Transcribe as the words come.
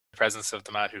presence of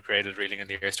the man who created Reeling in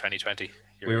the Years 2020.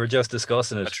 We were just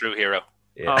discussing a it. true hero.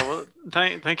 Yeah. Oh well,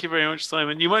 thank you very much,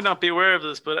 Simon. You might not be aware of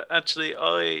this, but actually,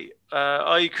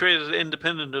 I created it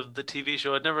independent of the TV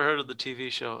show. I'd never heard of the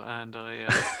TV show, and I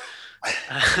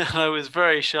was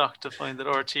very shocked to find that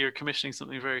RT are commissioning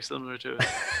something very similar to it.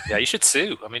 Yeah, you should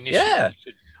sue. I mean, you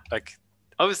should, like.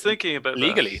 I was thinking about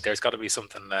legally. that. There's got to be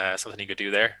something you could do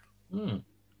there.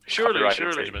 Surely.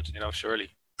 Infringement,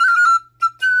 surely.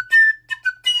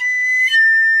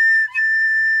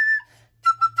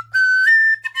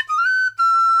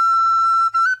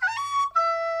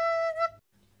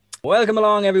 Welcome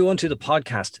along, everyone, to the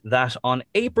podcast that on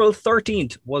April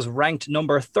 13th was ranked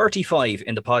number 35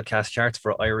 in the podcast charts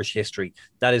for Irish history.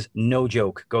 That is no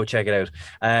joke. Go check it out.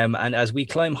 And as we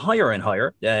climb higher and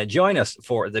higher, join us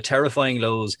for the terrifying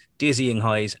lows, dizzying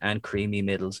highs, and creamy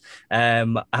middles.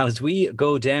 As we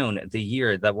go down the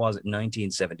year that was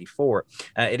 1974,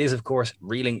 it is, of course,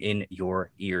 Reeling in Your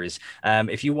Ears.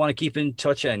 If you want to keep in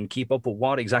touch and keep up with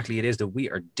what exactly it is that we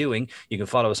are doing, you can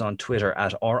follow us on Twitter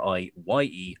at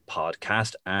RIYE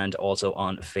podcast and also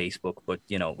on Facebook. But,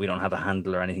 we don't have a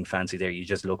handle or anything fancy there. You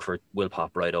just look for it. We'll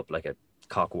pop right up like a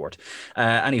cockwort.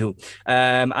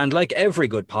 And like every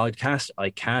good podcast, I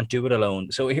can't do it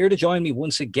alone. So here to join me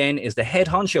once again is the head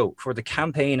honcho for the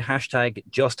campaign hashtag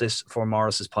Justice for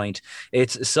Morris's Point.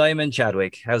 It's Simon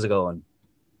Chadwick. How's it going?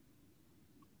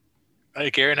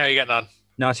 Hey, Kieran, how are you getting on?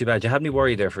 Not too bad. You had me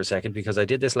worried there for a second because I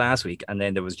did this last week and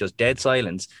then there was just dead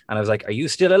silence and I was like, are you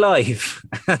still alive?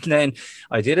 And then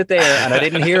I did it there and I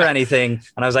didn't hear anything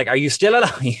and I was like, are you still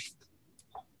alive?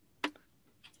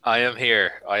 I am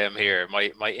here.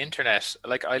 My internet,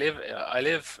 like I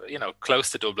live, close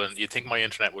to Dublin. You'd think my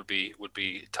internet would be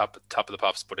top of the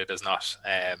pops, but it is not.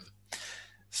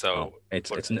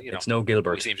 It's no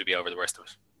Gilbert. We seem to be over the worst of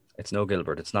it. It's no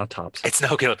Gilbert. It's not tops. It's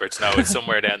no Gilbert. No, it's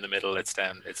somewhere down the middle. It's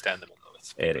down the middle.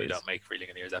 We don't make Reeling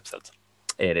in the Ears episodes.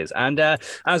 It is. And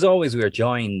as always, we are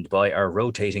joined by our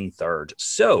rotating third.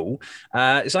 So,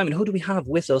 Simon, who do we have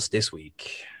with us this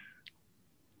week?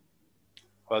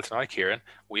 Well, tonight, Kieran,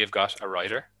 we have got a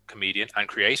writer, comedian, and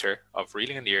creator of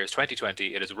Reeling in the Years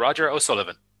 2020. It is Roger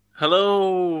O'Sullivan.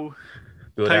 Hello.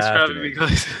 Thanks for having me,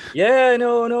 guys. Yeah,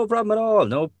 no problem at all.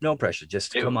 No pressure.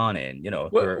 Just come on in.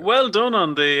 Well done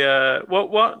on the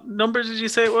what number did you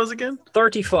say it was again?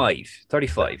 35.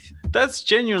 That's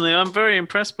genuinely, I'm very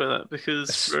impressed by that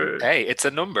because hey, it's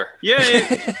a number. Yeah.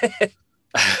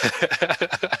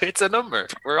 It's a number.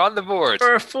 We're on the board.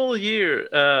 For a full year,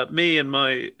 me and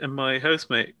my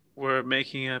housemate were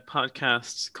making a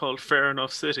podcast called Fair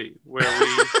Enough City, where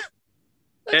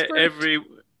we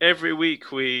every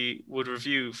week we would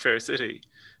review Fair City,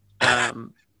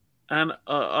 and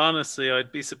honestly,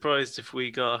 I'd be surprised if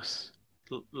we got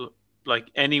like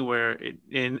anywhere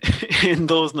in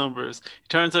those numbers. It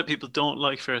turns out people don't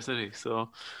like Fair City, so.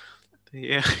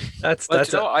 Yeah,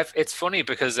 it's funny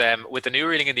because with the new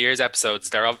Reeling in the Years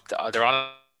episodes, they're on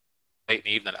late in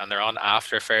the evening and they're on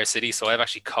after Fair City. So I've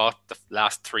actually caught the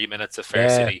last 3 minutes of Fair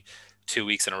City 2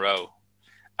 weeks in a row,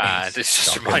 and it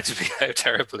just reminds me how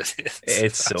terrible it is.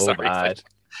 It's so bad.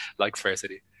 Like Fair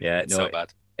City. Yeah, so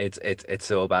bad. It's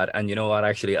so bad. And you know what,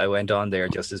 actually I went on there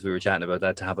just as we were chatting about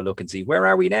that to have a look and see where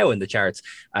are we now in the charts,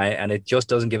 and it just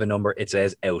doesn't give a number. It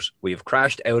says out. We've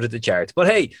crashed out of the charts, but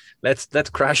hey, let's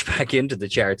crash back into the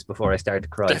charts before I start to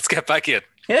cry. Let's get back in.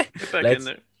 Get back in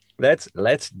there.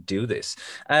 Let's do this.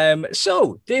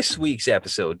 So this week's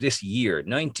episode, this year,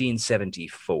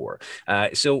 1974.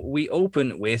 So we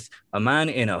open with a man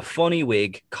in a funny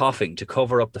wig coughing to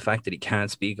cover up the fact that he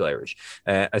can't speak Irish,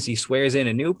 as he swears in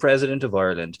a new president of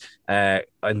Ireland.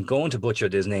 I'm going to butcher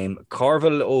this name,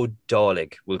 Carvel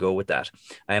O'Dálig. We'll go with that.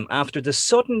 After the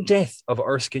sudden death of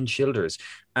Erskine Childers,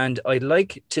 and I'd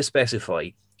like to specify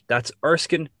that's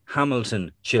Erskine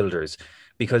Hamilton Childers.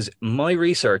 Because my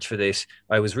research for this,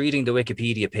 I was reading the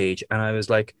Wikipedia page and I was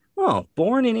like, oh,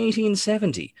 born in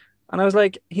 1870. And I was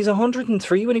like, he's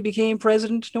 103 when he became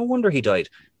president. No wonder he died.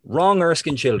 Wrong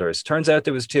Erskine Childers. Turns out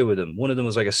there was two of them. One of them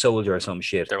was like a soldier or some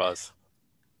shit. There was.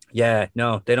 Yeah,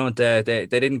 no, they don't. They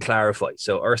didn't clarify.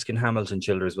 So Erskine Hamilton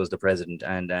Childers was the president,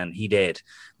 and he did.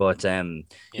 But I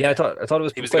thought it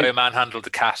was. He was the guy who manhandled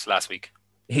the cat last week.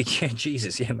 Yeah,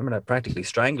 Jesus, yeah, remember that, practically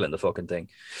strangling the fucking thing.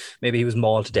 Maybe he was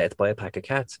mauled to death by a pack of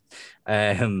cats.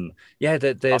 The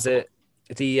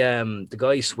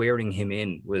guy swearing him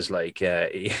in was like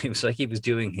it was like he was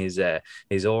doing his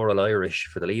oral Irish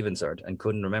for the Leaving Cert and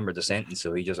couldn't remember the sentence,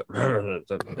 so he just. Well,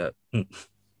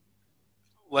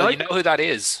 you know who that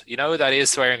is. You know who that is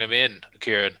swearing him in,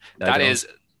 Kieran. That is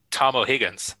Tom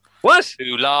O'Higgins. What?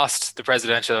 Who lost the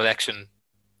presidential election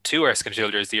to Erskine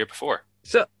Childers the year before.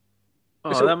 So.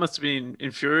 Oh, So- that must have been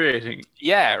infuriating.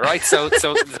 Yeah, right. So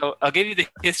I'll give you the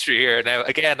history here. Now,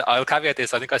 again, I'll caveat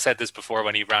this. I think I said this before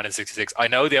when he ran in '66. I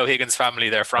know the O'Higgins family.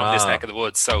 They're from this neck of the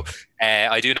woods, so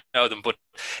I do know them. But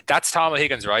that's Tom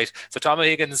O'Higgins, right? So Tom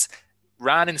O'Higgins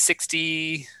ran in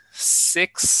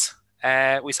 '66.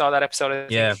 We saw that episode, I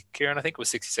think, Kieran, I think it was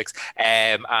 '66,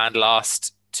 and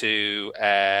lost to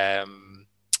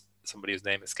somebody whose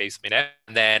name escapes me now.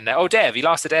 And then Dev, he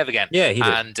lost to Dev again. Yeah, he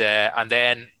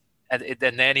did.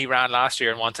 And then he ran last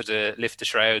year and wanted to lift the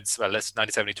shrouds. Well, that's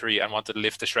 1973, and wanted to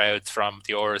lift the shrouds from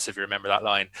the Oris, if you remember that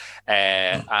line.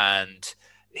 And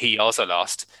he also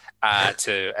lost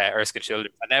to Erskine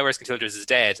Childers. And now Erskine Childers is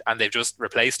dead, and they've just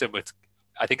replaced him with,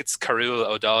 I think it's Carul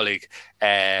O'Dowlig.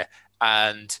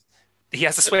 And he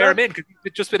has to swear him in because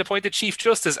he's just been appointed Chief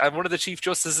Justice, and one of the Chief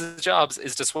Justice's jobs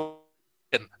is to swear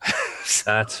in.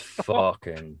 That's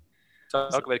fucking.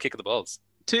 Talk about a kick of the balls.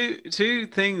 Two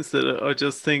things that I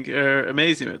just think are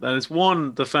amazing about that is,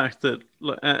 one, the fact that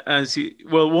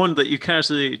one that you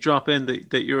casually drop in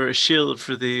that you're a shield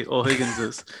for the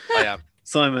O'Higginses. I am.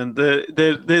 Simon,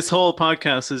 this whole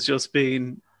podcast has just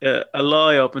been a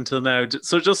lie up until now.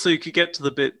 So just so you could get to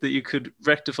the bit that you could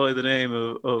rectify the name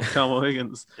of Tom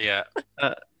O'Higgins. Yeah.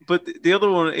 But the other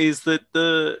one is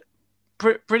that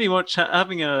pretty much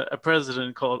having a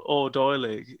president called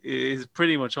O'Doyle is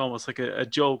pretty much almost like a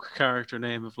joke character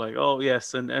name of like, oh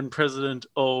yes, and President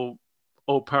O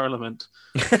Parliament.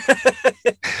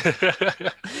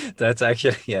 That's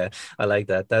actually, yeah, I like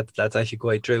that. That's actually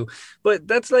quite true. But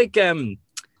that's like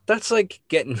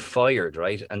getting fired,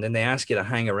 right? And then they ask you to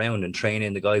hang around and train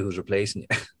in the guy who's replacing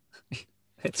you.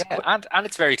 And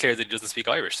it's very clear that he doesn't speak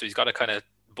Irish, so he's got to kind of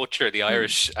butcher the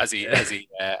Irish as he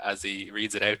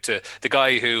reads it out to the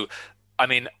guy who, I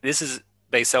mean, this is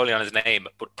based solely on his name,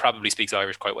 but probably speaks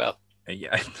Irish quite well.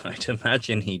 Yeah, I'd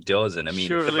imagine he does, and I mean,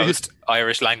 Surely. The most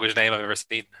Irish language name I've ever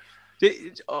seen.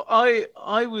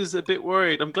 I was a bit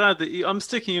worried. I'm glad that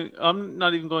I'm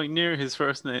not even going near his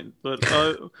first name, but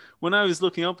when I was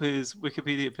looking up his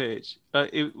Wikipedia page,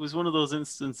 it was one of those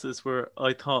instances where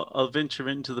I thought I'll venture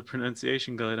into the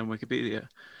pronunciation guide on Wikipedia,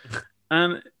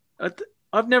 and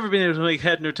I've never been able to make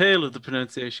head nor tail of the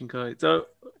pronunciation guide. So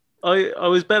I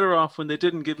was better off when they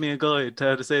didn't give me a guide to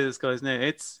how to say this guy's name.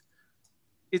 It's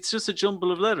just a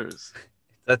jumble of letters.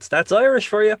 That's Irish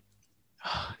for you.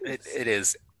 It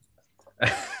is.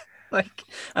 And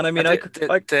I mean, I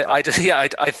think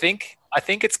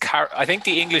it's I think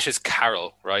the English is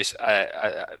Carol, right?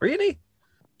 Really?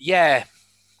 Yeah.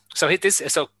 So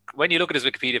when you look at his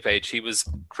Wikipedia page, he was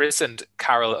christened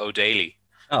Carol O'Daly.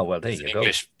 Oh well, there you go.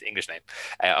 English name,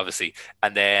 obviously,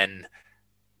 and then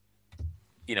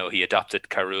he adopted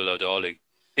Carul O'Dowlig. I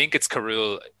think it's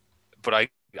Carul, but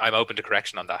I'm open to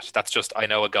correction on that. That's just, I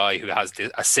know a guy who has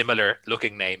a similar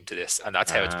looking name to this, and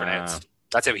that's how it's pronounced.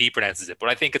 That's how he pronounces it. But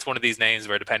I think it's one of these names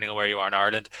where, depending on where you are in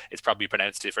Ireland, it's probably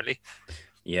pronounced differently.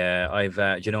 Yeah, I've.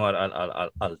 Do you know what?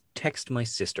 I'll text my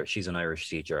sister. She's an Irish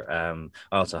teacher. I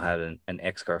also had an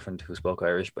ex-girlfriend who spoke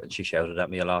Irish, but she shouted at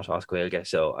me a lot, Osquailga,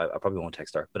 so I probably won't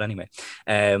text her. But anyway,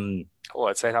 I'd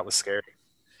say that was scary.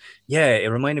 Yeah, it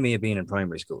reminded me of being in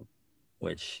primary school,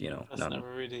 which that's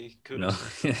never really good. No,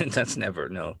 that's never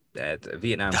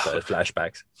Vietnam style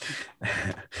flashbacks.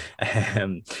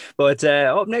 But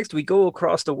up next, we go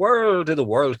across the world to the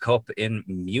World Cup in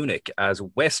Munich as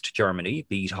West Germany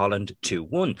beat Holland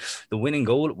 2-1. The winning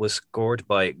goal was scored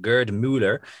by Gerd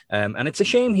Müller, and it's a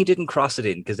shame he didn't cross it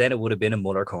in, because then it would have been a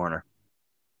Muller corner.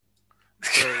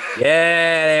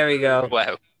 Yeah, there we go.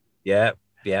 Wow.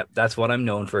 Yeah, that's what I'm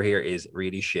known for here, is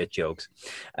really shit jokes.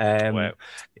 Wow.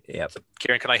 Yeah.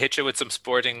 Kieran, can I hit you with some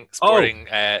sporting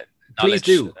please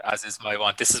do. As is my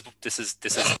want. This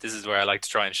is where I like to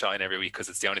try and shine every week, because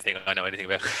it's the only thing I know anything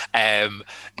about.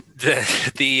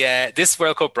 This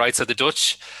World Cup, right? So the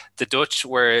Dutch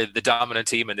were the dominant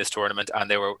team in this tournament,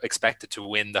 and they were expected to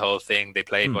win the whole thing. They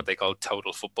played what they call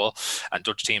total football, and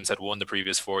Dutch teams had won the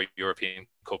previous 4 European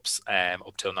Cups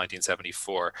up till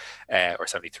 1974 or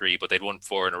 73, but they'd won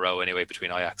 4 in a row anyway,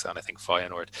 between Ajax and I think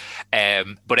Feyenoord.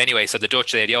 But anyway, so the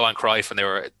Dutch, they had Johan Cruyff, and they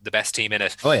were the best team in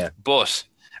it. Oh yeah. But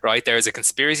right, there is a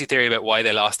conspiracy theory about why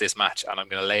they lost this match, and I'm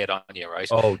going to lay it on you, right?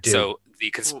 Oh, dude. So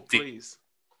the please.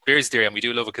 Conspiracy theory, and we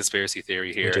do love a conspiracy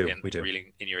theory here we do.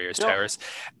 Reeling in Your Ears Towers.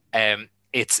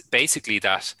 It's basically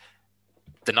that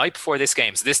the night before this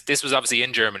game, so this was obviously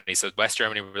in Germany, so West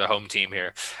Germany were the home team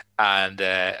here, and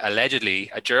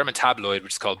allegedly a German tabloid,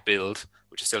 which is called Bild,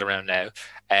 which is still around now,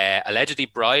 allegedly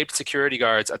bribed security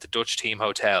guards at the Dutch team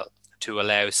hotel to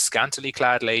allow scantily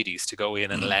clad ladies to go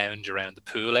in and lounge around the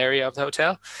pool area of the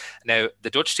hotel. Now, the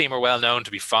Dutch team are well known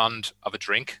to be fond of a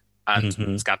drink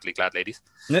and scantily clad ladies.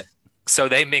 So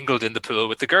they mingled in the pool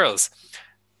with the girls.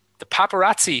 The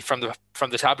paparazzi from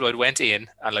the tabloid went in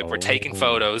and like were taking Oh,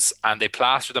 photos, and they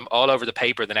plastered them all over the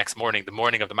paper the next morning, the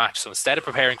morning of the match. So instead of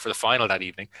preparing for the final that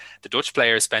evening, the Dutch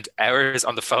players spent hours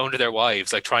on the phone to their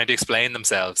wives, like trying to explain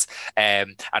themselves,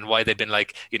 and why they'd been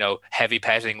like, heavy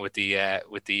petting with the oh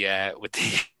the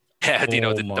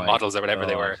my models or whatever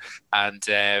they God. were. And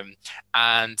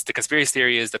the conspiracy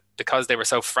theory is that because they were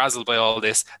so frazzled by all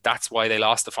this, that's why they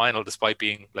lost the final despite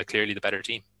being like clearly the better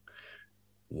team.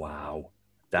 Wow.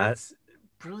 That, That's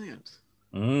brilliant.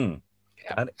 mm,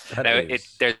 Yeah. that Now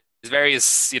is. there's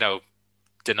various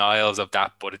denials of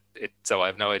that, but so I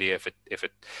have no idea if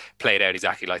it played out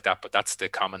exactly like that, but that's the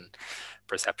common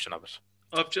perception of it.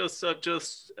 I've just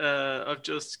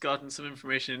gotten some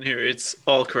information in here. It's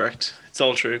all correct. It's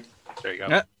all true. There you go.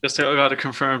 Yeah. Just I got it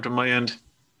confirmed on my end.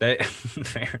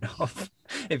 Fair enough.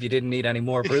 If you didn't need any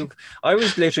more proof, I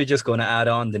was literally just going to add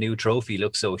on the new trophy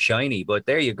looks so shiny, but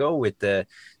there you go with the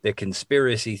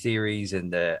conspiracy theories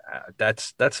and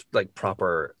that's like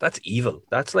proper. That's evil.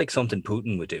 That's like something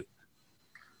Putin would do.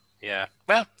 Yeah.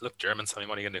 Well, look, Germans. I mean,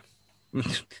 what are you gonna do?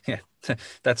 Yeah,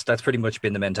 that's pretty much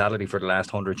been the mentality for the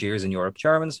last 100 years in Europe.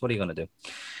 Germans, what are you going to do?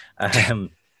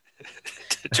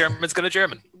 German's gonna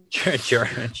German.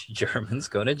 German's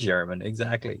gonna German,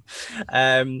 exactly.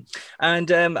 And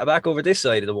back over this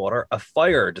side of the water, a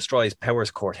fire destroys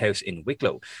Powers Courthouse in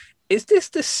Wicklow. Is this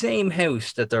the same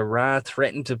house that the Ra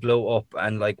threatened to blow up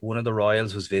and like one of the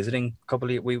royals was visiting?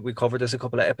 We covered this a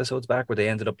couple of episodes back where they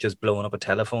ended up just blowing up a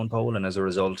telephone pole and as a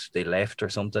result they left or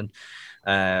something.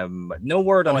 No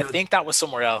word on Oh, I how think that was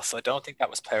somewhere else. I don't think that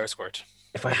was Power Court.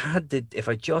 if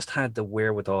I just had the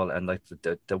wherewithal and like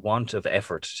the want of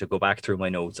effort to go back through my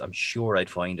notes, I'm sure I'd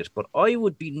find it. But I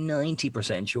would be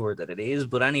 90% sure that it is.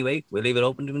 But anyway, we'll leave it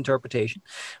open to interpretation.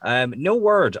 No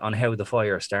word on how the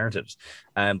fire started,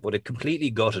 but it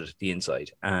completely gutted the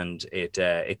inside and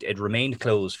it remained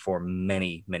closed for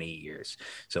many, many years.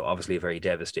 So obviously a very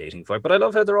devastating fire. But I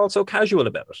love how they're all so casual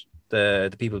about it.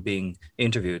 The people being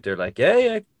interviewed, they're like,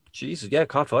 yeah, Jesus, yeah,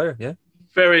 caught fire, yeah.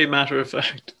 Very matter of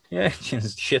fact. Yeah,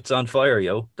 shit's on fire,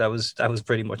 yo. That was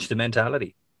pretty much the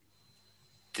mentality.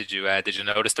 Did you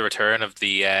notice the return of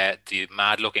the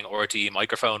mad looking RTE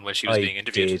microphone when she was being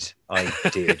interviewed? I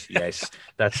did. Yes,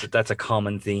 that's a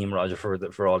common theme, Roger,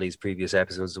 for all these previous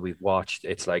episodes that we've watched.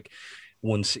 It's like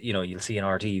once you'll see an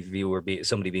RT viewer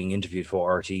somebody being interviewed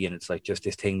for RT, and it's like just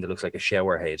this thing that looks like a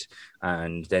shower head,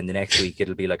 and then the next week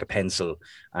it'll be like a pencil,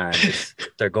 and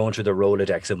they're going through the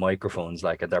Rolodex of microphones,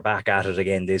 like, and they're back at it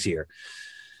again this year.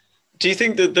 Do you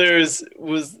think that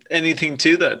was anything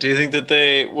to that? Do you think that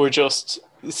they were just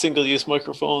single-use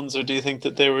microphones, or do you think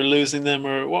that they were losing them,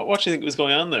 or what do you think was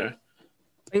going on there?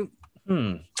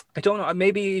 I don't know.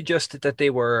 Maybe just that they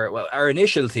were. Well, our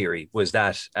initial theory was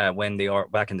that when they are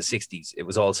back in the 60s, it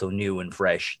was also new and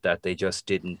fresh. That they just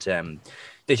didn't.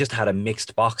 They just had a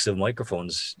mixed box of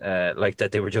microphones, like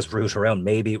that they were just root around.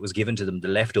 Maybe it was given to them, the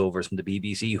leftovers from the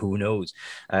BBC. Who knows?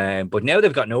 But now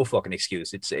they've got no fucking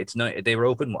excuse. It's not. They were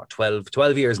open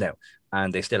 12 years now,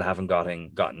 and they still haven't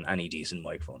gotten any decent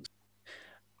microphones.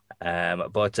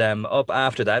 But up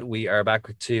after that, we are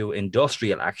back to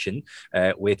industrial action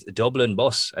with Dublin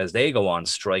Bus as they go on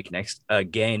strike next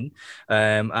again.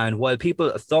 And while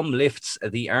people thumb lifts,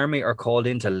 the army are called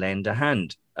in to lend a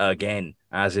hand again,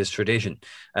 as is tradition,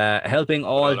 helping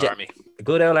all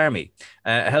good old army,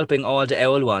 helping all the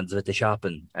old ones with the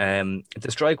shopping. The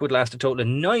strike would last a total of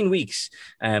 9 weeks.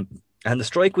 And the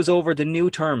strike was over the new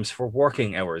terms for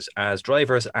working hours as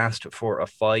drivers asked for a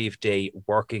 5-day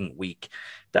working week.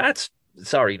 That's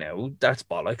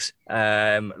bollocks.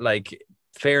 Like,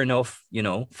 fair enough,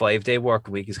 5-day work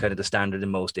week is kind of the standard in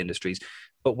most industries.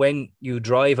 But when you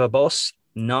drive a bus,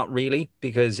 not really,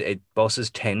 because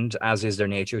buses tend, as is their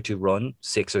nature, to run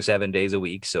 6 or 7 days a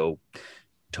week. So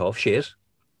tough shit.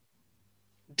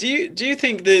 Do you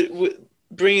think that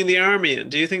bringing the army in,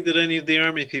 do you think that any of the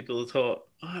army people thought,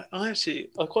 I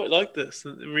quite like this,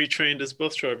 and retrained as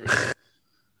bus drivers?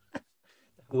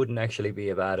 Wouldn't actually be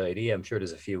a bad idea. I'm sure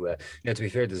there's a few. To be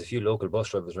fair, there's a few local bus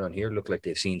drivers around here look like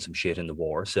they've seen some shit in the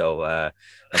war. So,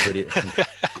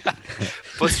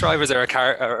 bus drivers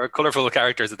are colourful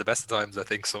characters at the best of times. I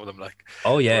think some of them like.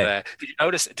 Oh yeah.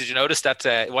 But, did you notice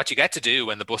that what you get to do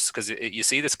when the bus? Because you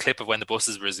see this clip of when the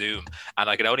buses resume, and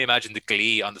I can only imagine the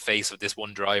glee on the face of this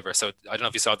one driver. So I don't know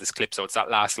if you saw this clip. So it's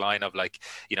that last line of like,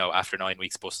 after 9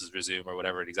 weeks, buses resume or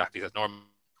whatever it exactly says. Normal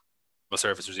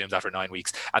service resumes after 9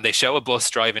 weeks, and they show a bus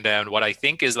driving down what I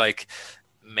think is like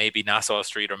maybe Nassau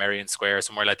Street or Merrion Square,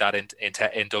 somewhere like that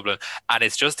in Dublin, and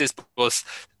it's just this bus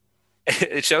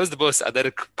it shows the bus and then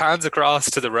it pans across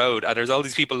to the road and there's all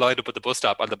these people lined up at the bus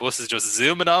stop and the bus is just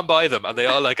zooming on by them and they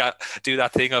all like do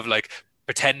that thing of like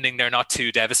pretending they're not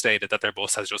too devastated that their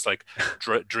bus has just like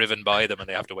driven by them and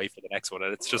they have to wait for the next one,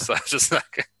 and it's just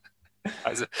like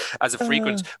as a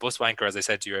frequent bus wanker, as I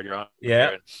said to you earlier on,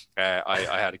 yeah,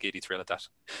 I had a giddy thrill at that.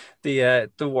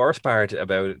 The worst part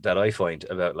about that I find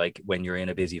about like when you're in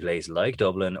a busy place like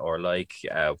Dublin or like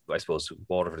I suppose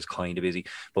Waterford is kind of busy,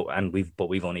 but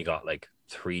we've only got like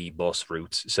 3 bus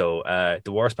routes. So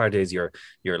the worst part is you're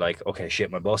like, okay,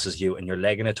 shit, my bus is due, and you're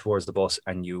legging it towards the bus,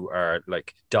 and you are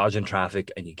like dodging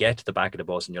traffic, and you get to the back of the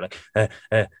bus, and you're like, and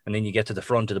then you get to the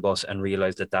front of the bus and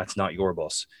realize that that's not your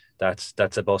bus.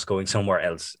 That's a bus going somewhere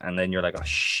else, and then you're like, oh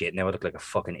shit, now I look like a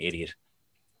fucking idiot.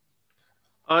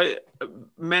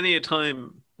 Many a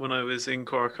time when I was in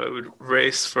Cork, I would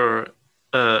race for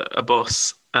a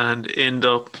bus and end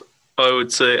up, I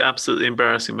would say, absolutely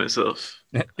embarrassing myself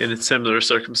in a similar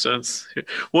circumstance.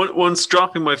 Once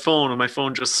dropping my phone and my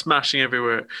phone just smashing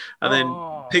everywhere, and then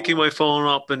picking my phone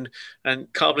up and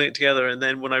cobbling it together, and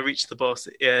then when I reached the bus,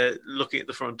 looking at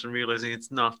the front and realizing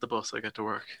it's not the bus I got to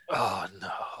work. Oh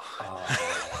no.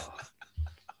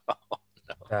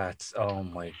 That's, oh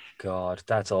my God,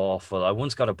 that's awful. I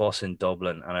once got a bus in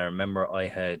Dublin, and I remember I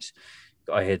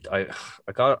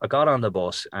got on the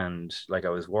bus, and like I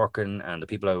was working, and the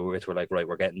people I were with were like, right,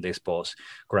 we're getting this bus,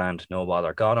 grand, no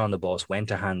bother. Got on the bus, went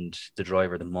to hand the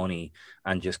driver the money,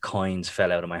 and just coins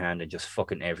fell out of my hand and just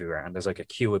fucking everywhere. And there's like a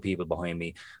queue of people behind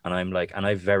me, and I'm like, and I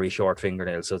have very short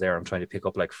fingernails, so there I'm trying to pick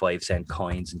up like 5-cent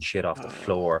coins and shit off the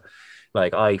floor.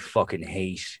 Like, I fucking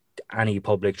hate any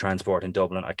public transport in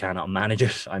Dublin. I cannot manage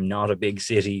it. I'm not a big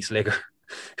city slicker.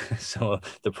 So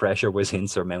the pressure was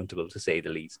insurmountable, to say the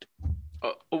least.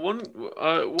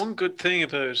 One good thing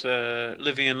about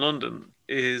living in London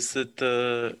is that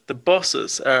the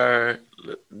buses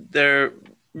they're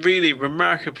really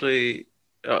remarkably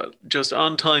just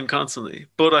on time constantly.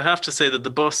 But I have to say that the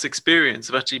bus experience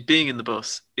of actually being in the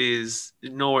bus is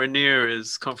nowhere near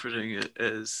as comforting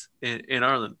as in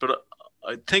Ireland. But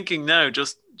thinking now,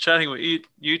 just chatting with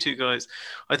you two guys,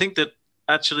 I think that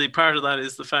actually part of that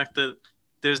is the fact that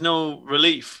there's no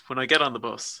relief when I get on the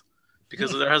bus,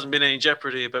 because there hasn't been any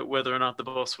jeopardy about whether or not the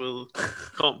bus will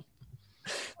come.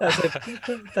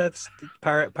 That's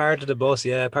part of the bus.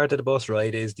 Yeah, part of the bus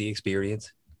ride is the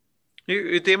experience.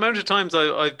 The amount of times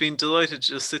I've been delighted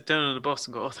to just sit down on the bus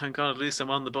and go, oh, thank God, at least I'm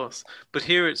on the bus. But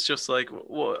here it's just like,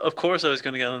 well, of course I was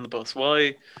going to get on the bus.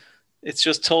 Why? It's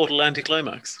just total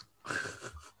anticlimax.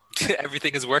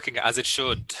 Everything is working as it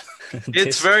should.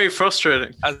 It's very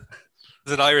frustrating. As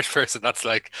an Irish person, that's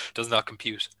like, does not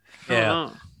compute.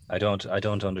 Yeah. I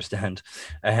don't understand.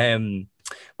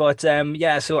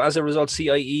 Yeah, so as a result,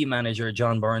 CIE manager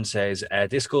John Byrne says,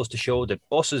 this goes to show that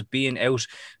buses being out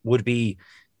would be,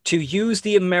 to use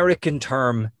the American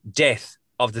term, death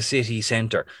of the city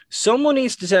centre. Someone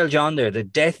needs to tell John there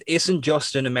that death isn't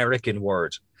just an American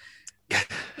word.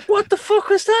 What the fuck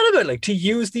was that about? Like, to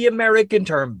use the American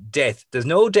term, death. There's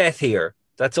no death here.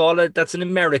 That's an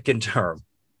American term.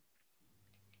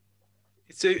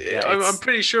 I'm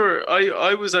pretty sure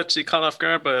I was actually caught off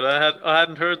guard by it. I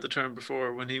hadn't heard the term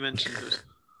before when he mentioned it.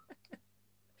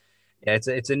 Yeah,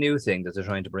 it's a new thing that they're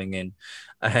trying to bring in,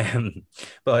 this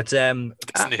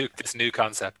new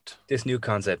concept,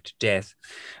 death.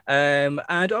 And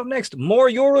up next, more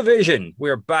Eurovision.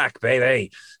 We're back,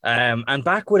 baby, and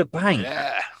back with a bang.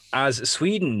 Yeah. As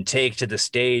Sweden take to the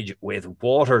stage with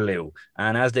Waterloo,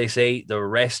 and as they say, the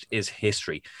rest is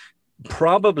history.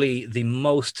 Probably the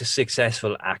most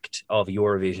successful act of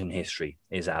Eurovision history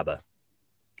is ABBA.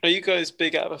 Are you guys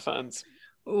big ABBA fans?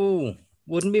 Oh,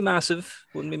 wouldn't be massive,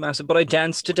 but I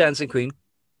danced to Dancing Queen.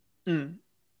 Mm.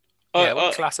 I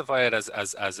wouldn't classify it as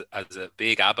a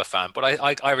big ABBA fan, but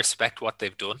I respect what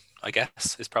they've done, I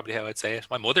guess, is probably how I'd say it.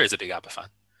 My mother is a big ABBA fan.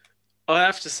 I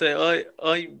have to say,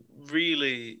 I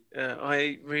really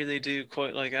do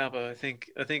quite like ABBA. I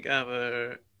think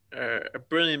ABBA are a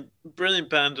brilliant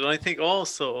band, and I think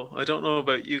also, I don't know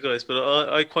about you guys,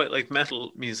 but I quite like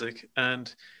metal music,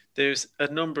 and there's a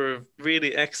number of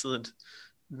really excellent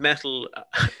metal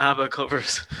ABBA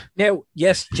covers. Now,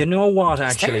 yes, you know what,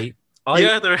 actually?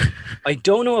 I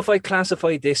don't know if I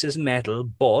classify this as metal,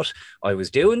 but I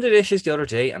was doing the dishes the other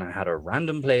day and I had a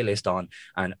random playlist on,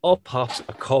 and up pops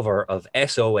a cover of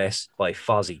SOS by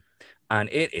Fozzy, and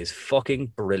it is fucking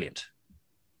brilliant.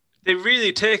 They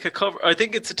really take a cover. I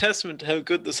think it's a testament to how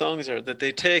good the songs are that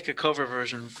they take a cover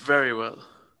version very well.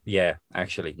 Yeah,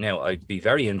 actually. Now, I'd be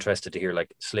very interested to hear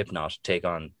like Slipknot take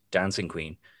on Dancing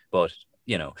Queen, but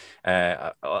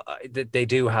they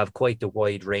do have quite the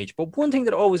wide range. But one thing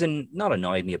that always not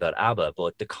annoyed me about ABBA,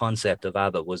 but the concept of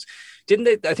ABBA was, didn't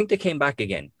they? I think they came back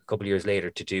again a couple of years later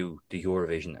to do the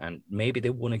Eurovision, and maybe they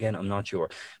won again. I'm not sure,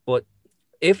 but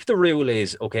if the rule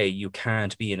is okay, you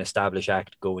can't be an established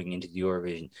act going into the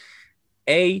Eurovision.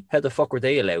 How the fuck were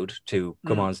they allowed to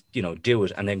come on, do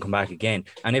it and then come back again?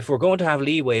 And if we're going to have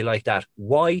leeway like that,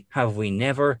 why have we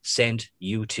never sent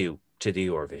U2 to the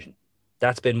Eurovision?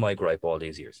 That's been my gripe all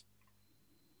these years.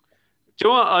 Do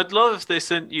you know what? I'd love if they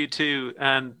sent U2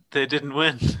 and they didn't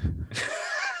win.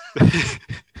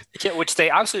 Yeah, which they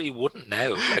absolutely wouldn't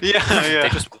now. Like, yeah. They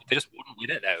just wouldn't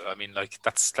win it now. I mean, like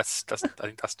that's I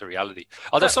think that's the reality.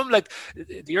 Although some like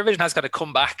the Eurovision has kind of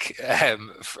come back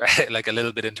for, like a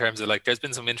little bit in terms of like there's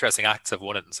been some interesting acts have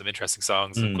won it and some interesting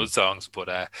songs, some good songs.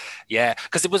 But yeah,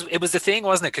 because it was the thing,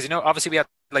 wasn't it? Because obviously we had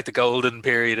like the golden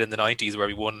period in the 90s where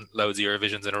we won loads of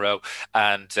Eurovisions in a row,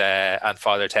 and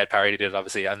Father Ted Parody did it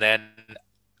obviously, and then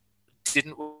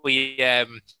didn't we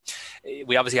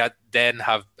we obviously have been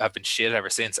shit ever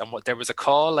since. And there was a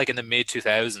call like in the mid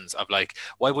 2000s of like,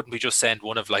 why wouldn't we just send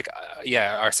one of like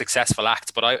our successful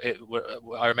acts? But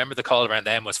I remember the call around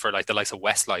them was for like the likes of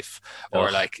Westlife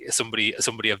or like somebody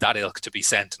of that ilk to be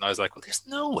sent, and I was like, well, there's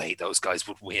no way those guys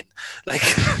would win. Like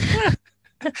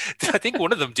I think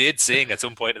one of them did sing at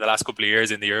some point in the last couple of years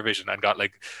in the Eurovision and got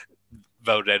like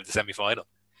voted out of the semi-final.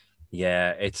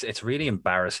 Yeah, it's really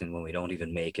embarrassing when we don't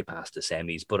even make it past the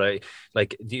semis. But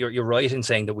you're right in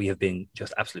saying that we have been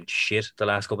just absolute shit the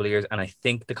last couple of years, and I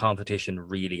think the competition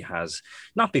really has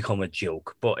not become a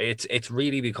joke, but it's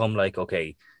really become like,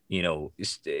 okay,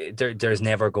 there's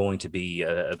never going to be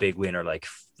a big winner like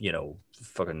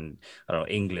fucking, I don't know,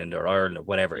 England or Ireland or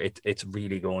whatever. It's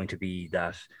really going to be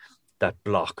that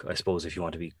block, I suppose, if you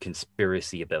want to be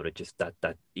conspiracy about it, just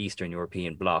that Eastern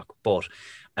European block. But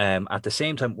at the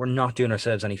same time, we're not doing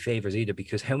ourselves any favors either,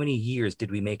 because how many years did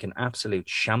we make an absolute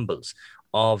shambles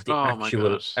of the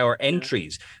our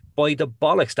entries by the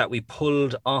bollocks that we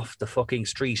pulled off the fucking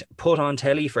street, put on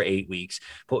telly for 8 weeks,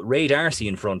 put Ray Darcy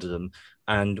in front of them,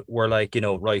 and we're like,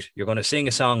 right, you're going to sing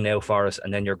a song now for us,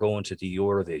 and then you're going to the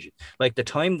Eurovision. Like the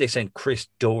time they sent Chris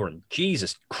Doran,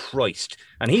 Jesus Christ,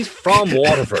 and he's from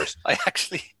Waterford. I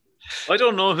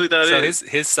don't know who that is. So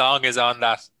his song is on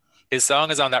that. His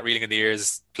song is on that Reeling in the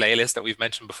Years playlist that we've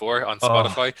mentioned before on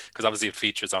Spotify, because obviously it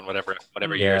features on whatever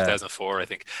year, 2004, I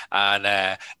think. And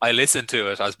I listened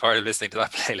to it as part of listening to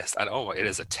that playlist, and it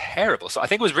is a terrible song. I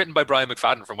think it was written by Brian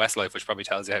McFadden from Westlife, which probably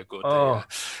tells you how good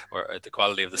the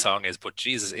quality of the song is. But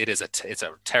Jesus, it's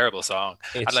a terrible song.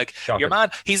 And like shocking. Your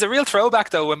man, he's a real throwback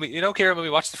though. When we, Kieran, when we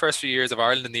watched the first few years of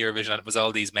Ireland in the Eurovision, and it was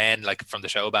all these men like from the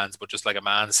show bands, but just like a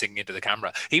man singing into the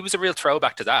camera. He was a real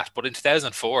throwback to that. But in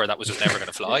 2004, that was just never going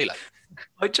to fly. Like.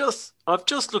 I've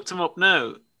just looked him up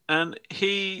now, and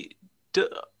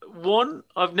one,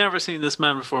 I've never seen this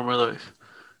man before in my life,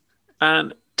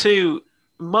 and two,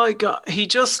 my God, he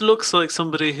just looks like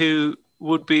somebody who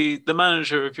would be the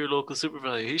manager of your local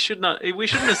SuperValu. We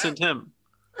shouldn't have sent him.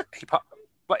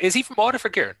 Is he from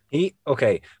Waterford, Kieran?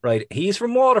 He's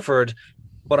from Waterford,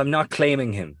 but I'm not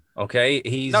claiming him.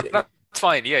 Okay, that's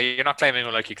fine. Yeah, you're not claiming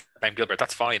him like you claim Gilbert.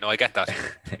 That's fine. No, I get that.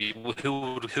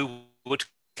 Who would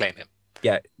claim him?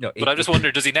 Yeah, no. But I just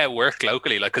wonder, does he now work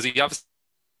locally? Like, because he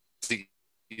obviously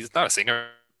he's not a singer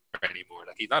anymore.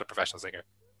 Like, he's not a professional singer.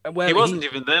 Well, he wasn't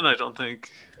even then, I don't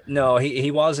think. No, he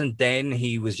wasn't then.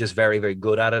 He was just very, very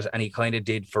good at it, and he kind of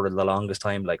did for the longest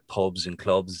time, like pubs and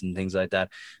clubs and things like that.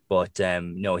 But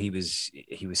no, he was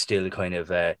still kind of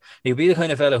he'd be the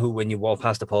kind of fella who, when you walk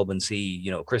past the pub and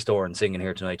see Chris Doran singing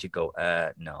here tonight, you'd go,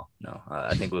 no,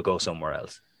 I think we'll go somewhere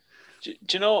else. Do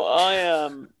you know, I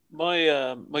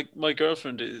my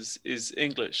girlfriend is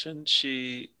English, and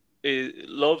she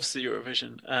loves the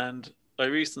Eurovision, and I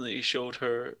recently showed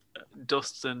her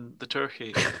Dustin the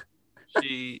Turkey.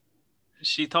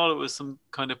 She thought it was some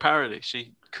kind of parody.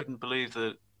 She couldn't believe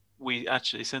that we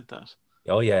actually sent that.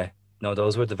 Oh yeah, no,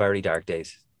 those were the very dark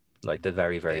days, like the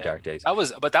very, very dark days. That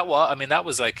was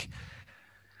like,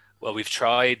 well, we've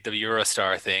tried the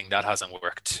Eurostar thing, that hasn't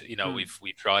worked.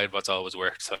 We've tried what's always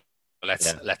worked. So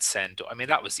let's send. I mean,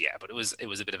 that was but it was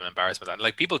a bit of an embarrassment, and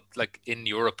like people like in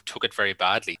Europe took it very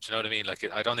badly. Do you know what I mean? Like,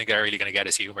 I don't think they're really going to get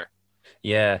his humor.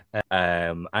 Yeah,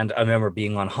 and I remember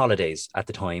being on holidays at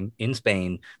the time in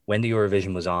Spain when the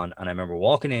Eurovision was on, and I remember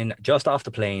walking in just off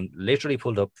the plane, literally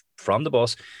pulled up from the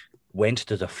bus, went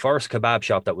to the first kebab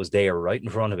shop that was there right in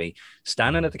front of me,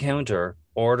 standing at the counter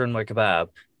ordering my kebab,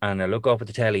 and I look up at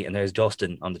the telly and there's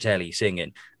Dustin on the telly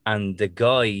singing, and the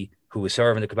guy who was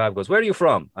serving the kebab goes, "Where are you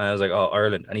from?" And I was like, "Oh,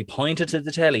 Ireland." And he pointed to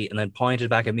the telly and then pointed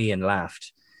back at me and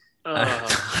laughed.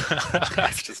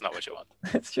 That's just not what you want.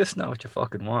 It's just not what you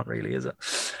fucking want, really, is it?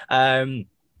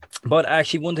 But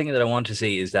actually, one thing that I want to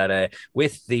see is that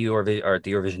with the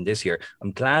Eurovision this year,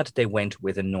 I'm glad they went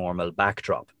with a normal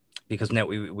backdrop, because now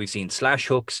we've seen slash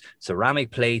hooks,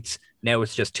 ceramic plates. Now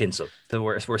it's just tinsel. So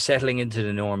we're settling into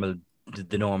the normal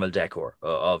decor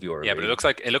of Eurovision. Yeah, but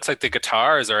it looks like the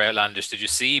guitars are outlandish. Did you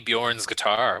see Bjorn's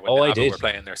guitar when I ABBA did. were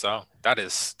playing their song?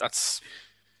 That's.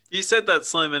 You said that,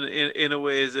 Simon, in a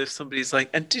way as if somebody's like,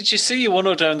 and did you see One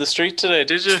down the street today?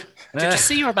 Did you? Did you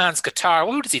see your man's guitar?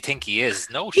 Who does he think he is?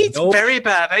 No, He's very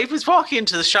bad. I was walking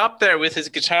into the shop there with his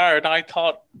guitar, and I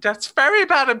thought, that's very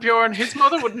bad of Bjorn. His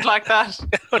mother wouldn't like that.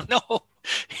 No,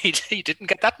 he didn't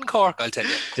get that in Cork, I'll tell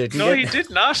you. He did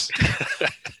not.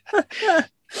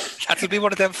 That'll be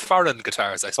one of them foreign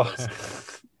guitars, I suppose.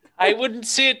 I wouldn't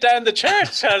see it down the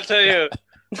church, I'll tell you.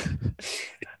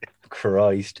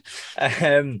 Christ.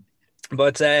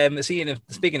 But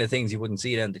speaking of things you wouldn't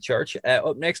see down the church,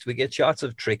 up next we get shots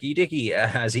of Tricky Dicky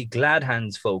as he glad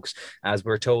hands folks, as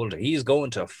we're told he's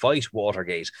going to fight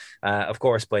Watergate. Of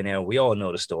course, by now we all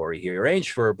know the story. He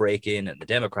arranged for a break-in at the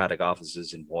Democratic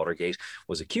offices in Watergate,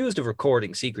 was accused of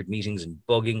recording secret meetings and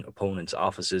bugging opponents'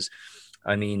 offices.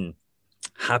 I mean,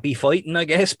 happy fighting, I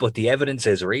guess, but the evidence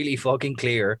is really fucking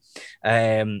clear.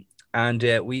 And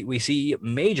we see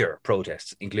major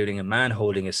protests, including a man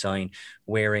holding a sign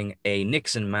wearing a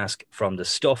Nixon mask from the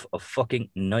stuff of fucking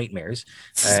nightmares.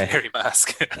 Scary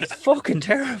mask. It's fucking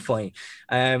terrifying.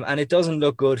 And it doesn't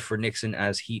look good for Nixon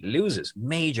as he loses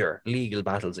major legal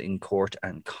battles in court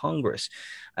and Congress.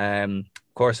 Of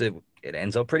course, it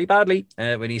ends up pretty badly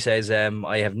when he says,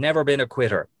 I have never been a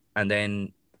quitter, and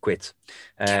then quits.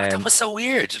 That was so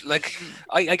weird. Like,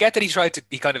 I get that he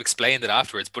kind of explained it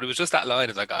afterwards, but it was just that line.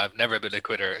 It's like, I've never been a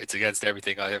quitter. It's against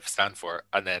everything I stand for.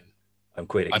 And then I'm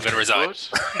quitting. I'm going to resign.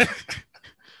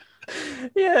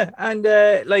 Yeah, and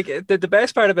like the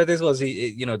best part about this was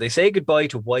they say goodbye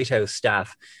to White House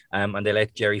staff, and they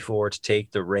let Jerry Ford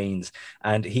take the reins,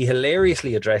 and he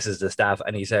hilariously addresses the staff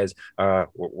and he says,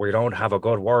 "We don't have a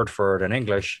good word for it in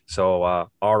English, so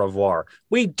au revoir."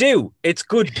 We do. It's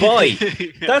goodbye.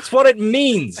 Yeah. That's what it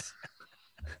means.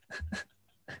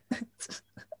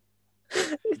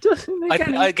 It doesn't make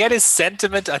any... I get his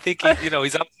sentiment. I think he's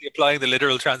obviously applying the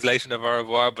literal translation of au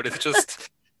revoir, but it's just.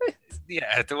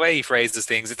 Yeah, the way he phrases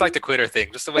things, it's like the quitter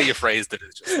thing. Just the way you phrased it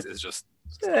is just.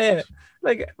 Yeah,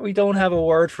 like we don't have a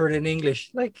word for it in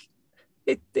English. Like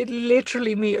it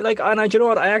literally means like. And you know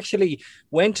what? I actually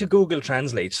went to Google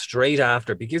Translate straight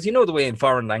after, because you know the way in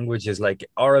foreign languages, like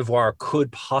au revoir could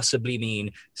possibly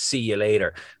mean see you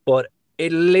later, but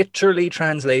it literally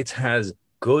translates as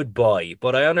goodbye.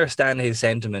 But I understand his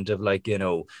sentiment of like,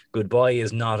 goodbye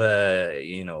is not a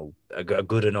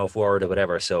good enough word or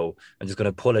whatever, so I'm just going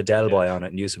to pull a del boy on it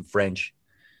and use some French.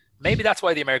 Maybe that's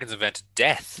why the Americans invented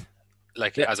death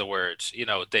as a word.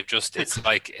 They've just, it's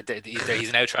like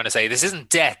he's now trying to say this isn't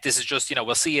death, this is just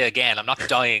we'll see you again, I'm not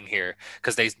dying here,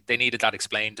 because they needed that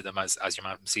explained to them, as your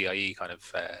man from CIE kind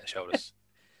of showed us.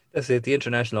 That's it. The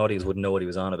international audience wouldn't know what he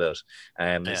was on about.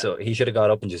 So he should have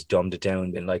got up and just dumbed it down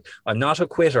and been like, I'm not a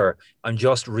quitter, I'm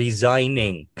just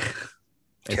resigning.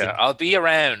 Yeah, I'll be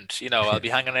around. I'll be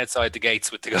hanging outside the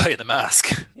gates with the guy in the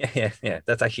mask. Yeah.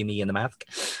 That's actually me in the mask.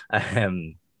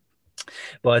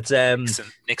 But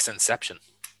Nixonception.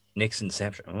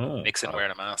 Nixonception. Oh, Nixon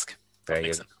wearing a mask.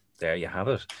 There you have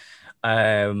it.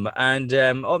 And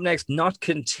up next, not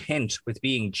content with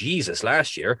being Jesus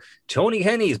last year, Tony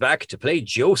Henney's back to play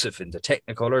Joseph in the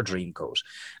Technicolor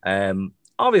Dreamcoat.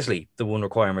 Obviously, the one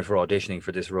requirement for auditioning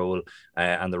for this role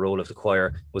and the role of the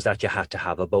choir was that you had to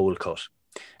have a bowl cut.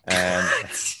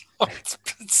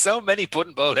 So many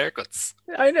button bowl haircuts.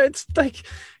 I know, it's like,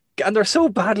 and they're so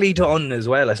badly done as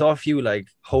well. I saw a few like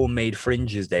homemade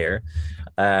fringes there,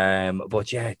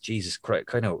 but yeah, Jesus Christ,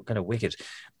 kind of wicked.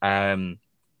 Have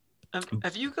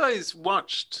you guys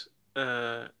watched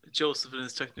Joseph in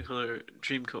his Technicolor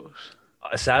Dreamcoat?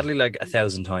 Sadly, like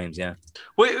 1,000 times, yeah.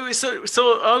 Wait,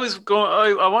 so I was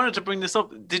going. I wanted to bring this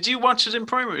up. Did you watch it in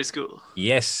primary school?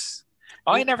 Yes.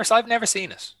 I've never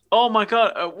seen it. Oh my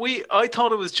god, I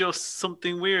thought it was just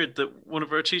something weird that one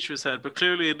of our teachers had, but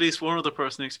clearly at least one other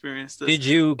person experienced this. Did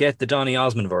you get the Donny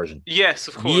Osmond version? Yes,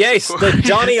 of course. Yes, of course. The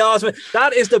Donny Osmond.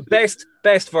 That is the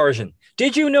best version.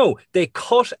 Did you know they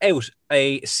cut out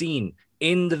a scene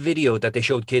in the video that they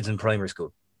showed kids in primary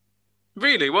school?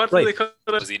 Really? What did they cut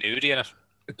out? Was he nudie in it?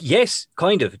 Yes,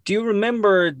 kind of. Do you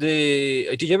remember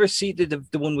did you ever see the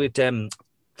one with the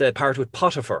part with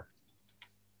Potiphar?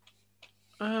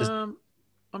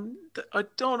 I'm I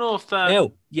don't know if that.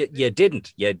 No, you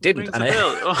didn't. You didn't. Rings a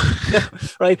bell.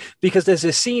 Right? Because there's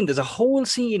a whole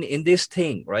scene in this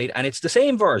thing, right? And it's the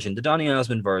same version, the Donny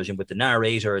Osmond version with the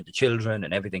narrator, the children,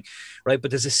 and everything, right?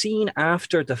 But there's a scene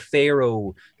after the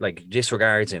Pharaoh like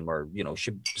disregards him or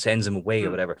sends him away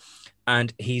or whatever,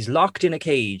 and he's locked in a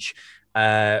cage.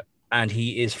 And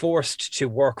he is forced to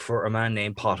work for a man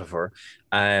named Potiphar.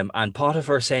 And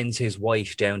Potiphar sends his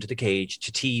wife down to the cage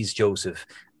to tease Joseph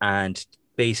and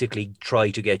basically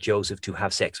try to get Joseph to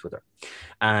have sex with her.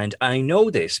 And I know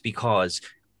this because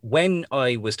when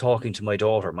I was talking to my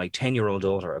daughter, my 10-year-old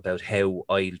daughter, about how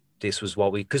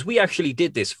because we actually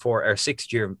did this for our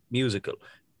 6th year musical.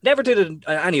 Never did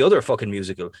any other fucking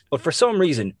musical, but for some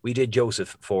reason we did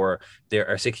Joseph for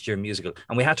our 6th year musical,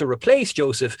 and we had to replace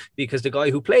Joseph because the guy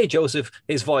who played Joseph,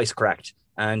 his voice cracked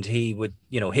and he would,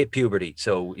 hit puberty,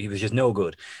 so he was just no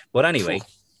good. But anyway,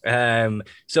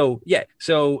 so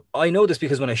I know this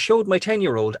because when I showed my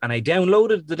 10-year-old and I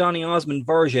downloaded the Donny Osmond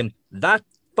version, that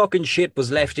fucking shit was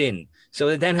left in. So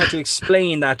I then had to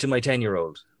explain that to my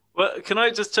 10-year-old. Well, can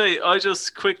I just tell you, I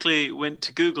just quickly went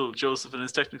to Google Joseph and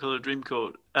his Technicolor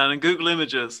Dreamcoat, and in Google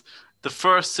Images, the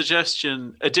first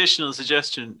additional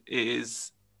suggestion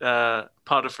is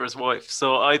Potiphar's wife.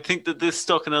 So I think that this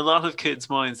stuck in a lot of kids'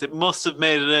 minds. It must have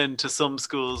made it into some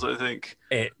schools, I think.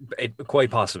 It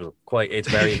quite possible. It's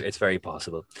very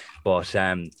possible. But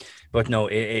no,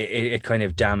 it kind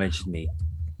of damaged me.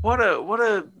 What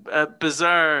a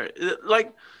bizarre,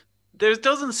 like. There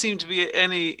doesn't seem to be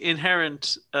any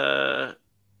inherent,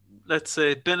 let's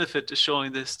say, benefit to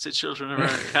showing this to children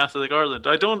around Catholic Ireland.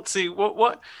 I don't see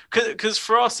because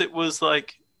for us it was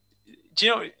like,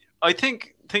 I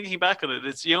think thinking back on it,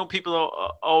 it's people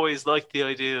always like the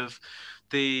idea of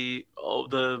the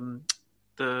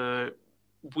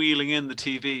wheeling in the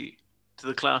TV to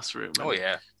the classroom. Oh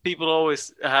yeah, people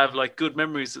always have like good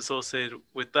memories associated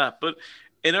with that, but.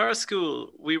 In our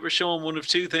school, we were shown one of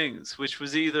two things, which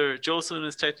was either Joseph and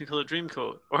his Technicolor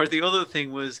Dreamcoat, or the other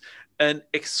thing was an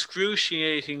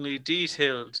excruciatingly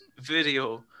detailed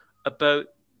video about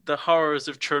the horrors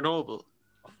of Chernobyl.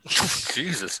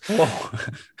 Jesus.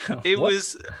 It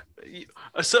was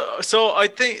so I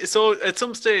think so at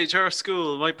some stage our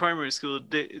school, my primary school,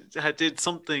 did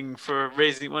something for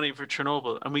raising money for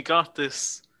Chernobyl, and we got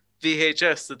this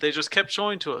VHS that they just kept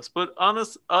showing to us. But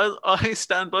I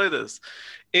stand by this.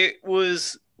 It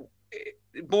was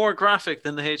more graphic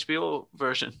than the HBO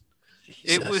version. Jesus.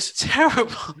 It was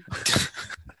terrible.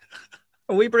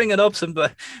 Are we bringing up some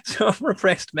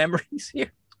repressed memories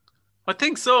here? I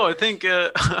think so. I think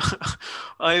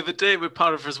I have a date with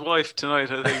Potiphar's wife tonight,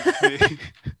 I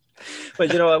think.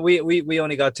 But we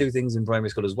only got two things in primary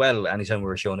school as well. Anytime we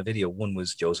were showing a video, one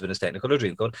was Joseph and his Technicolor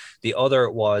Dreamcoat. The other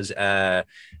was an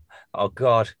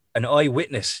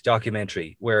Eyewitness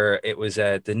documentary where it was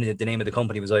the name of the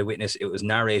company was Eyewitness. It was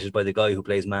narrated by the guy who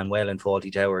plays Manuel in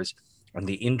Fawlty Towers, and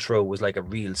the intro was like a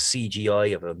real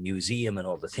CGI of a museum, and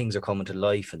all the things are coming to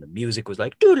life, and the music was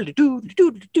like doodle doodle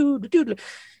doodle doodle doodle.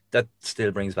 That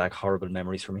still brings back horrible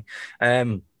memories for me.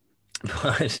 But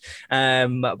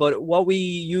what we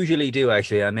usually do,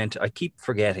 actually, I keep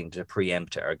forgetting to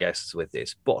preempt our guests with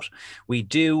this, but we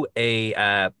do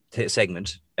a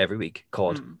segment every week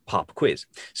called Pop Quiz.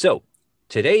 So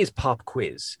today's Pop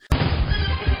Quiz,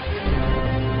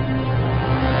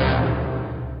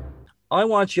 I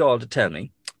want you all to tell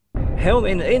me how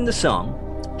in the song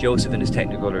Joseph and his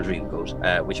Technicolor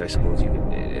Dreamcoat, which I suppose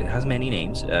it has many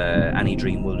names, Any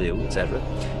Dream Will Do, etc.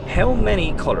 How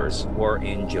many colours were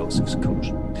in Joseph's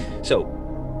coat? So,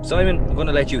 Simon, I'm going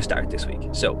to let you start this week.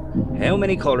 So, how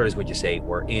many colours would you say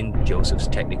were in Joseph's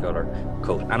Technicolor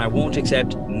coat? And I won't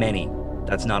accept many.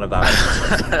 That's not a valid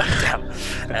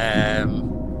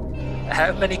Damn.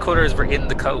 How many colours were in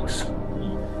the coat?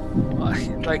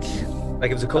 Like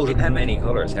it was a coat of many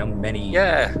colours. How many?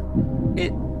 Yeah.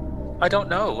 I don't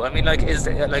know. I mean, like, is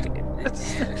there like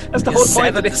that's the whole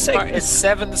point of this segment. Is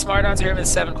 7 the smart answer?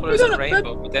 Is 7 colours in the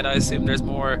rainbow? But then I assume there's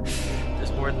more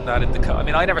than that in the coat. I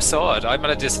mean, I never saw it. I'm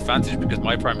at a disadvantage because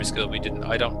my primary school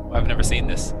I've never seen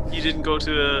this. You didn't go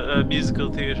to a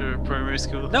musical theatre primary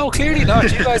school? No, clearly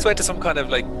not. You guys went to some kind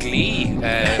of like Glee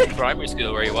primary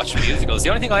school where you watch musicals. The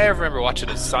only thing I ever remember watching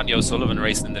is Sonia O'Sullivan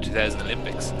racing in the 2000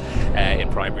 Olympics in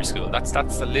primary school. That's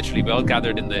literally we all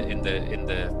gathered in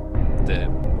the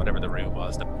whatever the room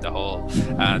was, the hall,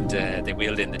 and they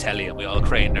wheeled in the telly, and we all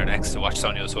craned our necks to watch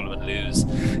Sonia O'Sullivan lose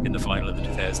in the final of the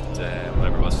 2000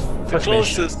 whatever it was.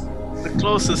 The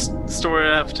closest story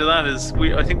I have to that is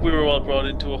I think we were all brought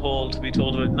into a hall to be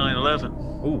told about 9/11.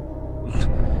 Ooh.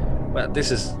 Well,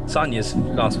 this is Sonia's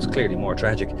loss was clearly more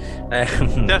tragic.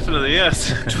 Definitely,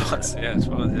 yes. It was, yeah, it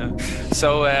was, yeah.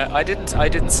 So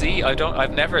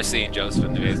I've never seen Joseph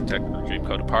and the Amazing Technicolor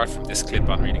Dreamcoat apart from this clip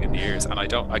on Reading in the Ears, and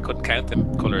I couldn't count the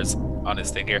colours on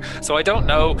his thing here. So I don't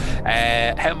know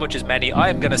how much is many.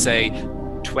 I'm gonna say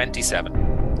 27.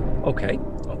 Okay.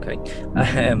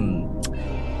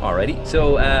 Alrighty.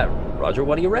 So, Roger,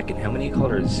 what do you reckon? How many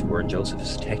colours were in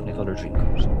Joseph's Technicolor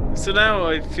Dreamcoat? So now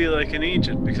I feel like an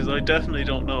agent because I definitely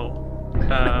don't know.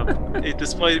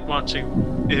 Despite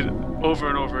watching it over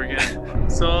and over again.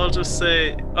 So I'll just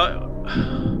say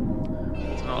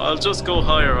I'll just go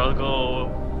higher. I'll go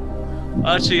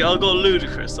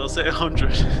ludicrous. I'll say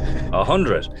 100.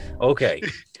 100. Okay.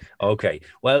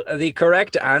 Well, the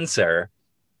correct answer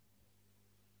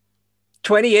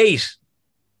 28.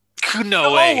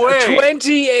 No way.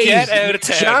 28. Get out of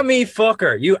town. Jammy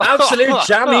fucker. You absolute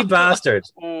jammy bastard.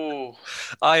 Oh,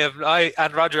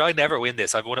 and Roger, I never win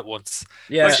this. I've won it once.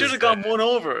 Yeah. I should have gone one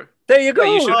over. There you go.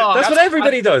 You that's what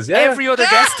everybody does. Yeah. Every other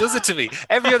guest does it to me.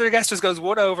 Every other guest just goes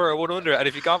one over or one under, and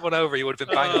if you got one over, you would have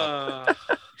been bang on.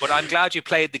 But I'm glad you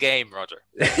played the game, Roger.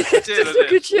 Look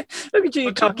at you,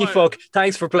 you cocky fuck.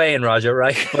 Thanks for playing, Roger.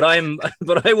 Right, but I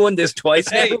won this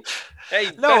twice now.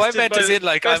 Hey, no, I meant as in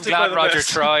like I'm glad Roger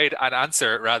tried and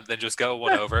answer rather than just go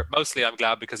one over. Mostly, I'm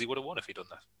glad because he would have won if he'd done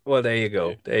that. Well, there you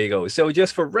go. So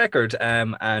just for record,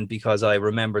 and because I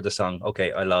remember the song,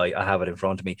 okay, I lie, I have it in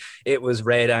front of me. It was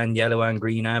red and yellow and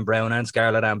green and brown and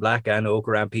scarlet and black and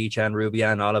ochre and peach and ruby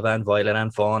and olive and violet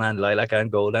and fawn and lilac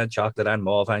and gold and chocolate and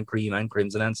mauve and cream and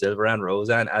crimson and silver and rose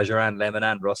and azure and lemon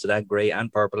and russet and grey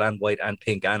and purple and white and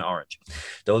pink and orange.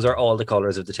 Those are all the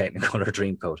colours of the Technicolor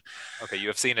Dreamcoat. Okay, you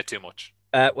have seen it too much.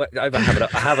 Well, I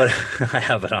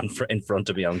have it in front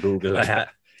of me on Google. I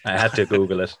had to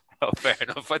Google it. Oh, fair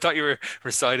enough. I thought you were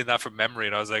reciting that from memory,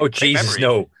 and I was like, "Oh Jesus,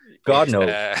 no! God no!"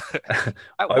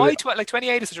 Why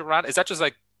 28 is such a random? Is that just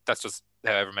like that's just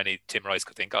however many Tim Rice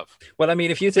could think of? Well, I mean,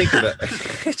 if you think of it,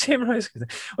 Tim Rice.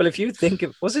 Well, if you think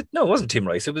of, was it? No, it wasn't Tim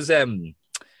Rice. It was Tim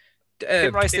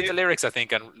Rice did the lyrics, I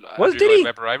think, and well, did he?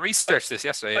 I researched this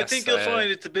yesterday. I think you'll find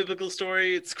it's a biblical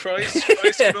story. It's Christ.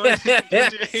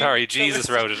 Sorry, Jesus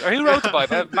wrote it. Or who wrote the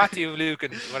Bible? Matthew, Luke,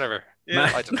 and whatever.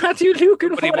 Yeah. Matthew, Luke,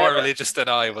 and somebody more religious than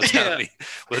I will tell me.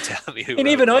 Who. And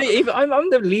even I'm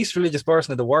the least religious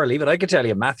person in the world. Even I could tell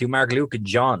you Matthew, Mark, Luke, and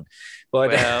John.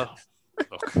 But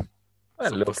look,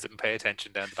 some of us didn't pay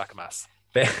attention down the back of mass.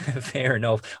 Fair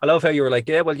enough. I love how you were like,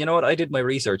 yeah, well, you know what? I did my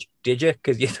research. Did you?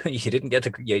 Because you didn't get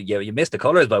to you missed the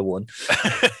colours by one.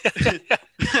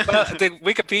 Well, the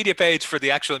Wikipedia page for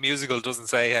the actual musical doesn't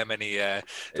say how many how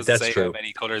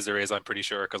many colours there is. I'm pretty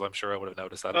sure because I'm sure I would have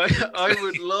noticed that. I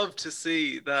would love to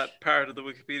see that part of the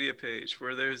Wikipedia page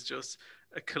where there's just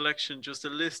a collection, just a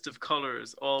list of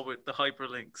colours, all with the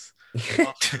hyperlinks of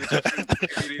the different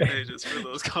Wikipedia pages for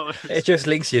those colours. It just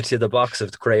links you to the box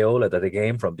of Crayola that they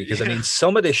came from because I mean,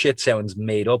 some of the shit sounds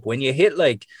made up. When you hit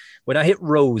when I hit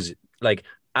rose, like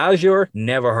azure,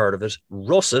 never heard of it.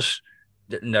 Russet.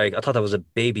 Like I thought that was a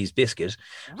baby's biscuit.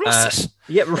 Russet.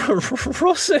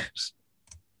 Russet.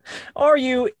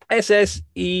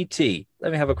 RUSSET.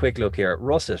 Let me have a quick look here.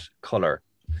 Russet color.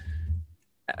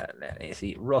 Let me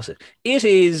see. Russet.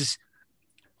 It's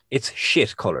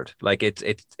shit colored. Like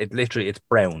it literally it's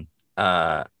brown.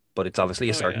 But it's obviously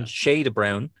a certain shade of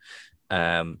brown.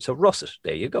 So russet.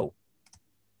 There you go.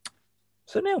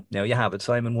 So now you have it.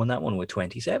 Simon won that one with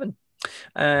 27.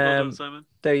 Well done, Simon.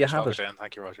 There you have it.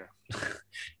 Thank you, Roger.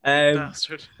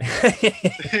 Bastard.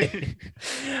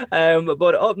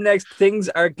 But up next, things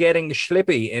are getting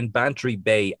slippy in Bantry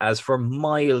Bay as for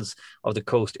miles of the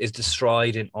coast is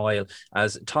destroyed in oil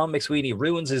as Tom McSweeney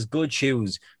ruins his good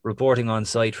shoes reporting on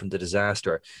site from the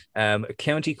disaster.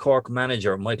 County Cork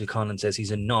manager Michael Conlon says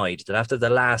he's annoyed that after the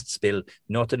last spill,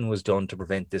 nothing was done to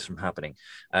prevent this from happening.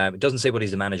 It doesn't say what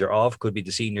he's the manager of. Could be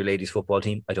the senior ladies football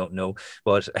team. I don't know.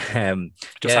 But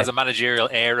has a managerial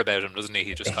air about him, doesn't he?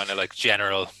 He just kind of like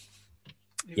general.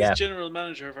 He was general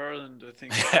manager of Ireland, I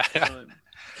think.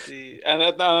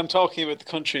 And I'm talking about the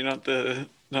country, not the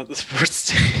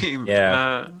sports team.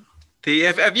 Yeah.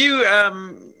 Have you,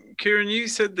 Kieran? You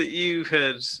said that you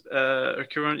had, or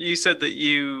Kieran, you said that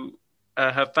you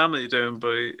have family down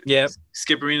by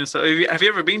Skibbereen. So have you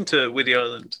ever been to Whiddy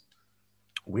Island?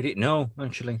 We didn't know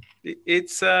actually.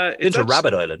 It's to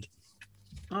Rabbit Island.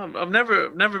 Oh, I've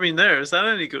never been there. Is that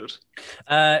any good?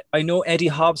 I know Eddie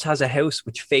Hobbs has a house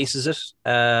which faces it.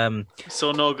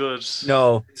 So no good.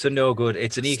 No, so no good.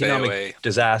 It's an economic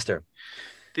disaster.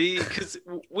 Because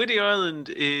Whiddy Island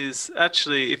is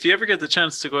actually, if you ever get the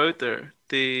chance to go out there,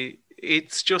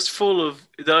 it's just full of.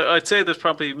 I'd say there's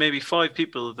probably maybe 5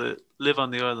 people that live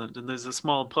on the island, and there's a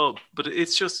small pub, but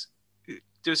there's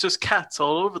just cats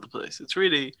all over the place. It's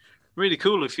really, really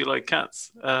cool if you like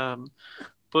cats.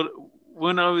 But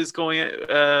when I was going out,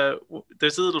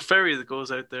 there's a little ferry that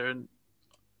goes out there, and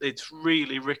it's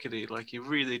really rickety. Like you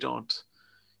really don't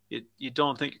think you're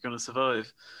going to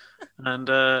survive. And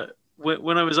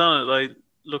when I was on it, I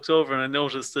looked over and I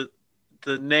noticed that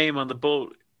the name on the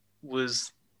boat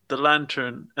was the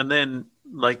Lantern, and then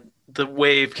like the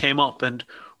wave came up and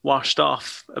washed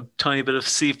off a tiny bit of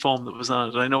sea foam that was on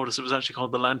it. I noticed it was actually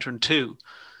called the Lantern 2.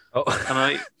 Oh. And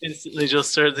I instantly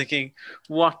just started thinking,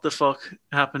 what the fuck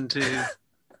happened to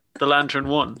the Lantern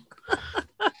 1?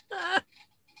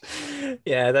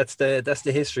 Yeah, that's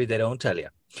the history they don't tell you.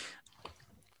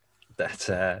 That's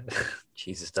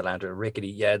Jesus, the Lantern, rickety.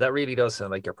 Yeah, that really does sound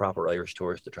like your proper Irish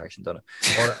tourist attraction, doesn't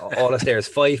it? All it's there is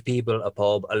 5 people, a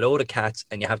pub, a load of cats,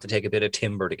 and you have to take a bit of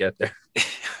timber to get there.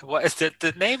 What is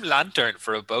the name Lantern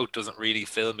for a boat doesn't really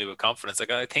fill me with confidence.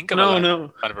 Like I think of kind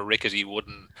of a rickety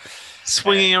wooden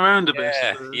swinging around a bit.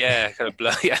 Yeah, kind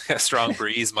of a strong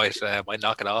breeze might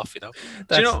knock it off. You know.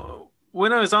 Do you know?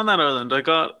 When I was on that island,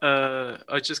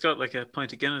 I just got like a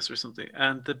pint of Guinness or something,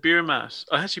 and the beer mat.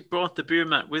 I actually brought the beer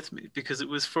mat with me because it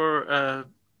was for a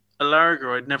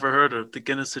lager I'd never heard of. The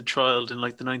Guinness had trialed in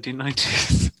like the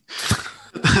 1990s.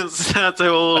 That's how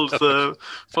old the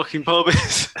fucking pub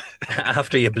is.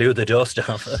 After you blew the dust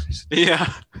off it.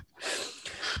 Yeah.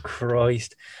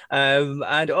 Christ.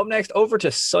 And up next, over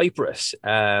to Cyprus.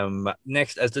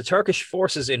 Next, as the Turkish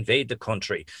forces invade the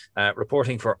country,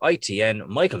 reporting for ITN,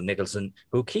 Michael Nicholson,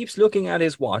 who keeps looking at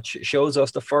his watch, shows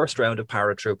us the first round of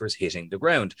paratroopers hitting the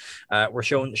ground. We're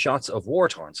shown shots of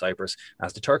war-torn Cyprus,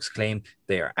 as the Turks claim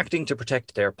they are acting to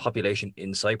protect their population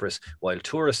in Cyprus, while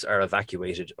tourists are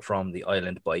evacuated from the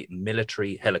island by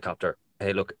military helicopter.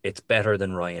 Hey, look, it's better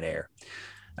than Ryanair.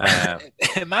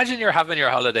 Imagine you're having your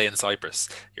holiday in Cyprus.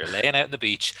 You're laying out on the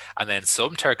beach, and then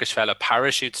some Turkish fella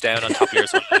parachutes down on top of your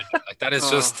sunlight. Like that is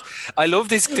just. I love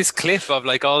this clip of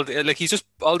he's just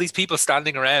all these people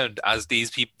standing around as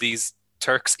these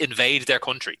Turks invade their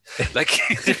country. Like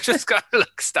they're just kind of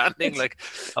like standing like,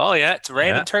 oh yeah, it's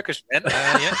raining Turkish men.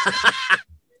 Yeah.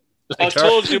 I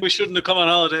told you we shouldn't have come on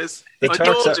holidays.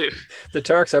 The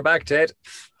Turks are back, Ted.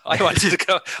 I wanted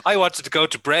to go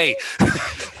to Bray.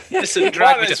 Listen,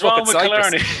 what is wrong with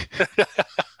Killarney?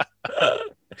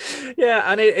 Yeah,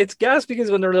 and it's gas because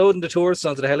when they're loading the tourists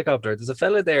onto the helicopter, there's a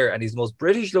fella there, and he's the most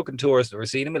British-looking tourist I've ever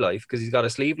seen in my life because he's got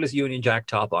a sleeveless Union Jack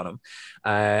top on him,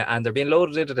 and they're being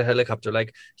loaded into the helicopter.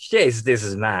 Like, jeez, this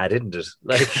is mad, isn't it?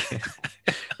 Like,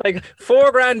 like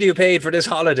 $4,000 you paid for this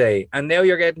holiday, and now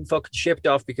you're getting fucking shipped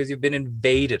off because you've been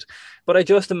invaded. But I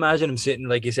just imagine him sitting,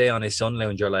 like you say, on his sun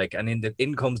lounger, like, and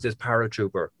in comes this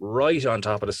paratrooper right on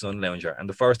top of the sun lounger, and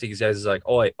the first thing he says is like,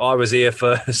 "Oi, I was here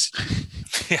first."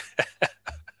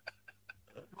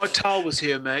 My towel was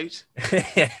here, mate.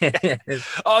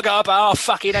 Oh, God, I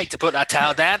fucking hate to put that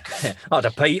towel down. I'd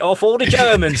have paid off all the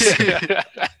Germans.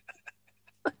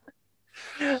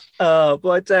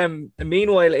 But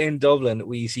meanwhile, in Dublin,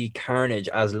 we see carnage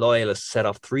as loyalists set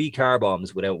off 3 car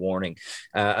bombs without warning.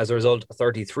 As a result,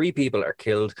 33 people are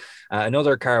killed.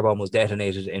 Another car bomb was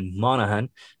detonated in Monaghan.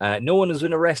 No one has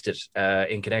been arrested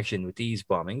in connection with these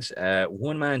bombings.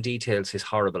 One man details his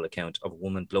horrible account of a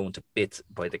woman blown to bits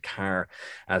by the car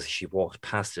as she walked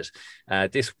past it.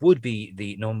 This would be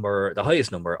the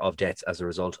highest number of deaths as a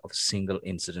result of a single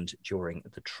incident during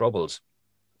the Troubles.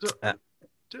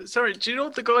 Sorry, do you know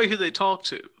the guy who they talk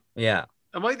to? Yeah.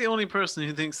 Am I the only person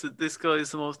who thinks that this guy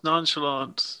is the most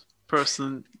nonchalant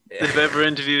person they've ever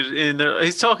interviewed in there?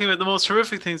 He's talking about the most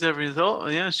horrific things ever. He thought, oh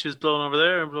yeah, she was blown over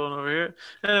there and blown over here.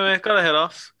 Anyway, gotta head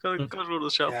off. Gotta go to the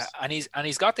shops. Yeah, and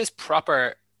he's got this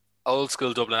proper old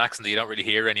school Dublin accent that you don't really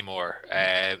hear anymore.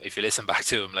 If you listen back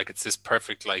to him, like it's this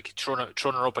perfect, like throwing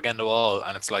her up against the wall,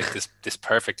 and it's like this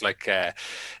perfect, like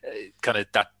kind of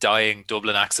that dying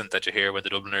Dublin accent that you hear when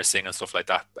the Dubliners sing and stuff like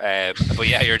that. But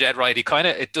yeah, you're dead right.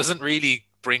 It doesn't really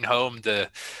bring home the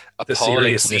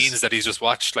appalling scenes that he's just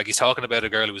watched. Like he's talking about a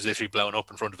girl who was literally blown up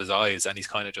in front of his eyes, and he's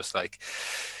kind of just like,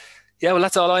 yeah, well,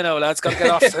 that's all I know, lads. Got to get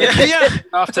off.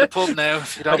 Off to the pub now,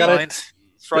 if you don't mind.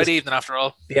 Friday evening, after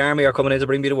all. The army are coming in to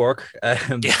bring me to work.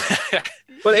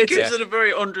 But it gives it a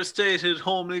very understated,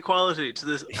 homely quality to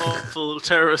this awful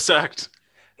terrorist act.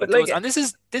 And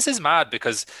this is mad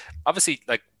because obviously,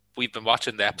 like, we've been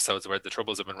watching the episodes where the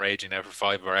Troubles have been raging now for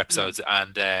 5 of our episodes,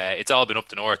 and it's all been up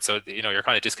the north, so you're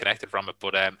kind of disconnected from it.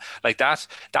 But like that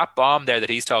bomb there that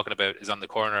he's talking about is on the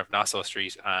corner of Nassau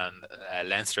Street and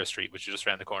Leinster Street, which is just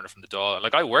around the corner from the Dáil. And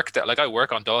like I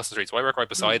work on Dawson Street, so I work right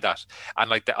beside that, and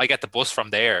like I get the bus from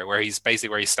there where he's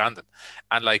standing,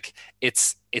 and like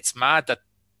it's mad that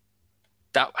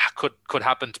that could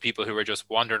happen to people who were just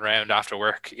wandering around after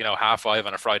work, 5:30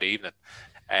 on a Friday evening.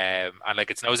 And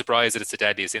like, it's no surprise that it's the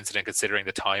deadliest incident considering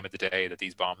the time of the day that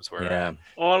these bombs were. Yeah.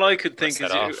 All I could think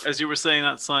set off. as you were saying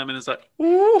that, Simon, is like,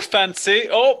 ooh, fancy!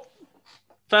 Oh,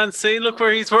 fancy! Look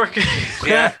where he's working.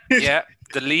 Yeah.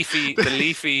 The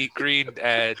leafy green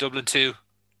Dublin 2.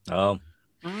 Oh,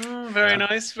 very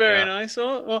nice, very nice.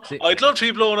 Oh, See- I'd love to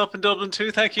be blown up in Dublin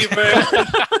too. Thank you very much.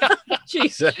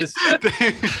 Jesus.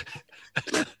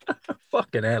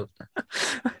 Fucking hell.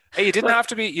 Hey, you didn't have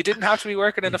to be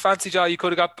working in a fancy job. You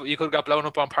could have got blown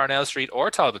up on Parnell Street or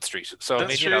Talbot Street. So That's I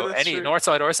mean, true, that's any true. north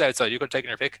side or south side, you could have taken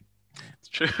your pick. It's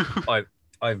true.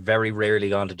 I've very rarely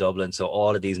gone to Dublin, so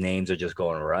all of these names are just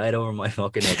going right over my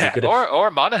fucking head. You Yeah, could have- or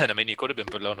Monaghan. I mean, you could have been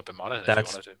blown up in Monaghan if you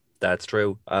wanted to. That's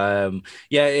true.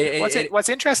 Yeah. What's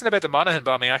interesting about the Monaghan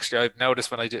bombing, actually, I've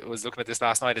noticed when I was looking at this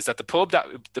last night, is that the pub that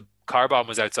the car bomb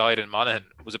was outside in Monaghan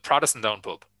was a Protestant-owned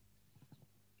pub.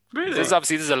 Really? This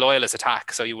is a loyalist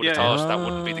attack, so you would have Yeah. thought that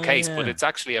wouldn't be the case, but Yeah. it's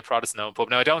actually a Protestant-owned pub.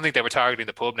 Now, I don't think they were targeting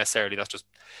the pub necessarily. That's just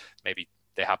maybe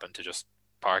they happened to just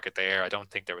park it there. I don't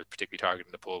think they were particularly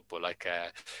targeting the pub, but like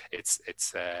it's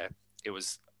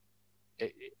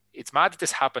mad that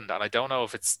this happened, and I don't know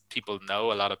if it's people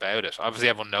know a lot about it. Obviously,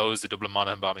 everyone knows the Dublin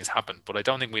Monaghan bombings happened, but I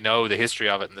don't think we know the history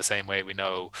of it in the same way we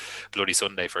know Bloody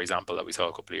Sunday, for example, that we saw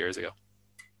a couple of years ago.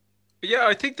 Yeah,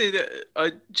 I think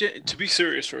to be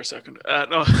serious for a second,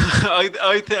 no,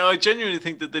 I genuinely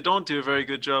think that they don't do a very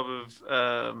good job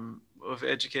of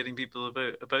educating people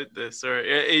about this, or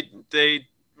they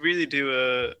really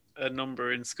do a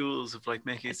number in schools of like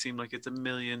making it seem like it's a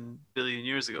billion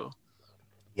years ago.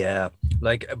 Yeah,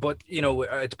 like, but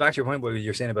it's back to your point where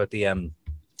you're saying about the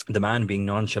man being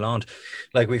nonchalant.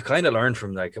 Like, we've kind of learned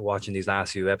from like watching these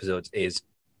last few episodes is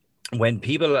when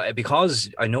people,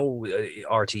 because I know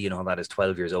RT and all that is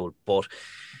 12 years old, but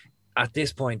at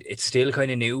this point it's still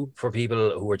kind of new for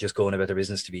people who are just going about their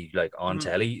business to be like on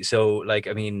telly. So like,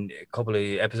 I mean, a couple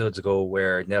of episodes ago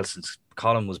where Nelson's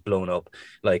column was blown up,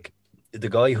 like the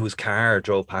guy whose car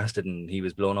drove past it and he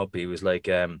was blown up, he was like,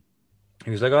 oh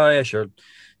yeah, sure,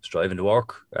 was driving to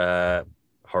work,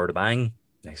 heard a bang,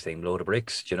 next thing load of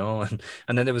bricks, and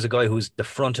then there was a guy whose the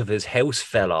front of his house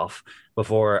fell off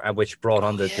before, which brought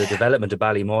on the development of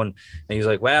Ballymun, and he was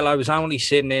like, well, I was only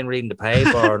sitting in reading the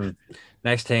paper and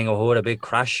next thing I heard a big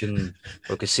crash and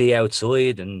I could see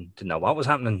outside and didn't know what was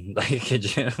happening. Like,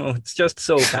 it's just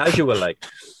so casual, like.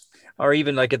 Or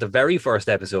even like at the very first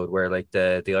episode where like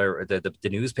the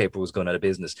newspaper was going out of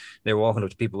business, they were walking up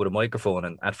to people with a microphone,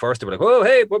 and at first they were like, "Whoa,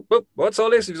 hey, what's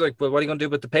all this?" He was like, "Well, what are you going to do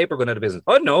with the paper going out of business?"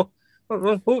 I don't know.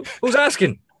 Who's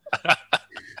asking?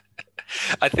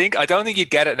 I don't think you'd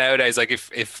get it nowadays. Like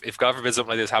if God forbid something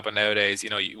like this happened nowadays,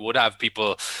 you would have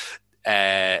people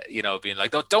being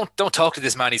like, don't talk to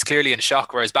this man, he's clearly in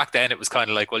shock. Whereas back then it was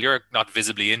kind of like, well, you're not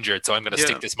visibly injured, so I'm going to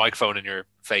stick this microphone in your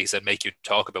face and make you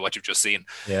talk about what you've just seen.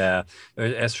 Yeah,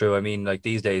 that's true. I mean, like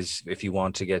these days, if you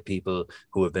want to get people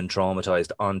who have been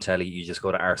traumatized on telly, you just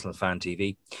go to Arsenal Fan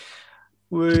TV.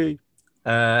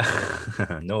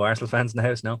 No Arsenal fans in the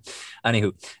house, no.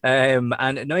 Anywho, and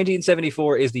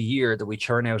 1974 is the year that we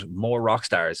churn out more rock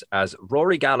stars as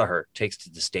Rory Gallagher takes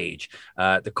to the stage.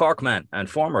 The Cork man and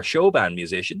former show band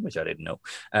musician, which I didn't know,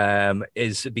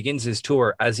 begins his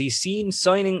tour as he's seen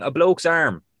signing a bloke's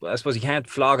arm. Well, I suppose you can't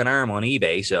flog an arm on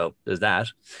eBay, so there's that.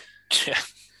 Yeah.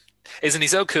 Isn't he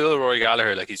so cool, Rory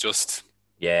Gallagher? Like, he's just...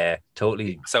 Yeah,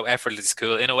 totally. So effortlessly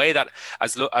cool in a way that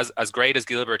as great as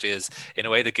Gilbert is, in a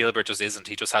way that Gilbert just isn't.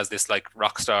 He just has this like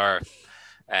rock star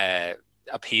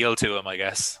appeal to him, I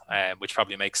guess, which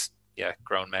probably makes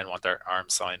grown men want their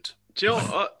arms signed. Do you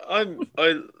know,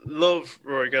 I love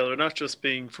Rory Gallagher, not just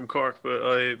being from Cork, but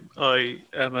I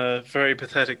am a very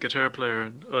pathetic guitar player,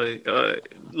 and I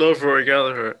love Rory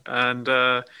Gallagher,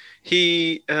 and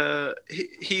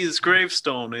his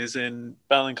gravestone is in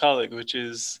Ballincollig, which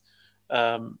is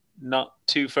not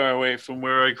too far away from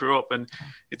where I grew up, and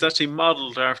it's actually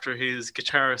modelled after his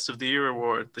Guitarist of the Year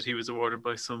award that he was awarded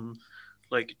by some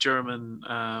like German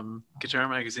guitar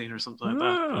magazine or something like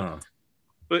that.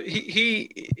 But he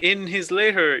in his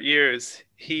later years,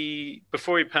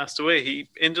 before he passed away, he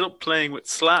ended up playing with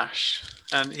Slash,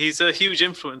 and he's a huge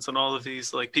influence on all of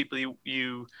these like people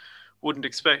you wouldn't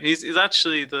expect. He's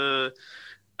actually the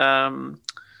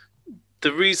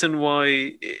reason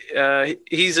why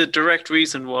he's a direct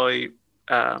reason why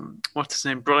what's his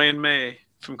name, Brian May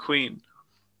from Queen.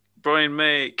 Brian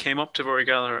May came up to Rory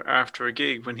Gallagher after a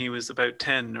gig when he was about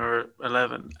 10 or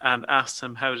 11 and asked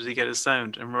him how did he get his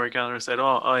sound, and Rory Gallagher said,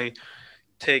 I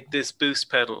take this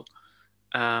boost pedal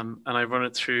and I run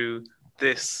it through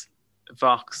this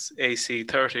Vox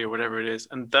AC30 or whatever it is,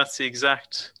 and that's the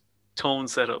exact tone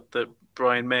setup that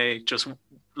Brian May just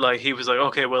like he was like,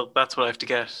 okay, well that's what I have to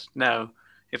get now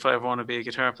if I ever want to be a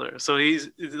guitar player. So he's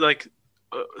like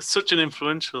such an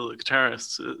influential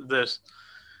guitarist that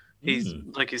he's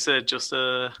like you said, just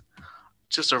a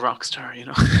rock star, you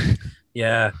know.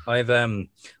 Yeah, I've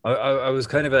I was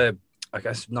kind of I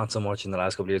guess not so much in the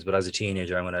last couple of years, but as a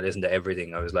teenager, when I listened to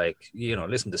everything, I was like,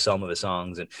 listen to some of his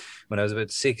songs. And when I was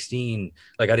about 16,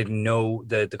 like I didn't know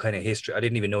the kind of history. I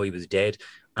didn't even know he was dead.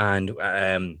 And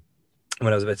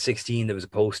when I was about 16, there was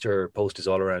posters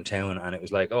all around town, and it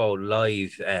was like, oh,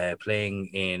 live playing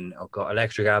in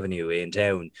Electric Avenue in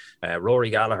town, Rory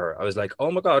Gallagher. I was like,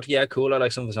 oh my God, yeah, cool. I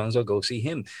like some of the songs. I'll go see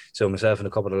him. So myself and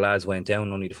a couple of lads went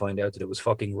down, only to find out that it was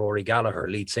fucking Rory Gallagher,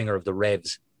 lead singer of the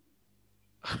Revs.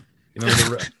 You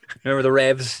remember the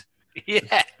Revs?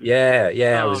 Yeah.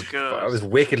 Yeah. Oh, I was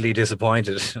wickedly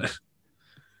disappointed.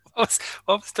 What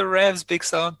was the Revs' big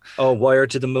song? Oh,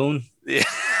 Wired to the Moon. Yeah.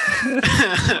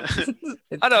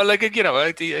 I know, like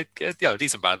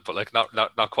decent band, but like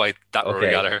not quite that Rory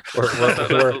Gallagher.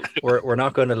 We're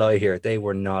not going to lie here. They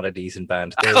were not a decent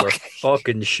band. They were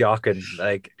fucking shocking.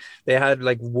 Like they had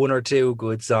like one or two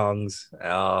good songs.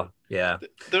 Oh yeah.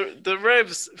 The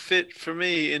Revs fit for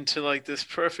me into like this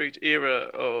perfect era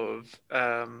of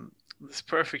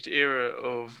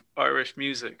Irish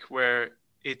music where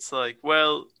it's like,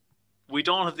 well, we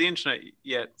don't have the internet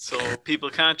yet, so people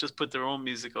can't just put their own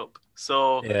music up.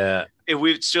 So yeah,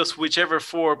 it's just whichever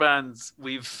four bands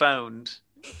we've found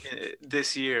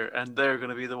this year, and they're going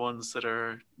to be the ones that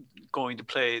are going to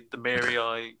play the Mary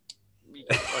I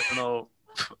don't know,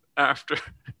 after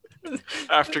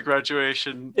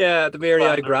graduation. Yeah, the Mary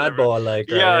I grad ball, like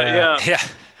yeah.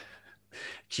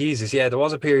 Jesus, yeah, there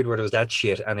was a period where there was that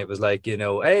shit, and it was like,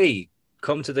 hey,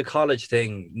 come to the college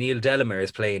thing. Neil Delamere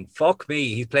is playing. Fuck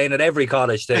me, he's playing at every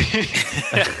college thing.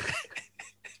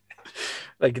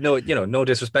 Like, no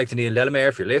disrespect to Neil Delamere.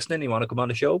 If you're listening, you want to come on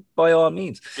the show, by all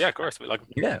means. Yeah, of course, we like him.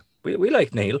 Yeah, we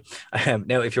like Neil.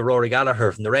 Now, if you're Rory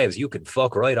Gallagher from the Revs, you can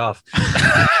fuck right off.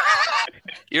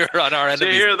 You're on our enemies.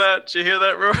 Did you hear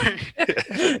that, Rory?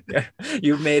 Yeah,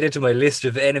 you've made it to my list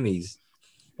of enemies.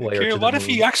 Kieran, what if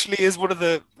he actually is one of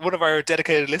our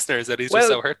dedicated listeners and he's just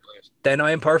so hurt by it? Then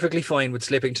I am perfectly fine with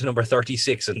slipping to number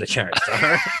 36 in the charts.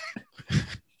 Fair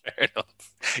enough.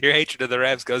 Your hatred of the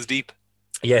Revs goes deep.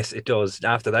 Yes, it does.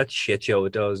 After that shit show,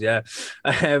 it does, yeah.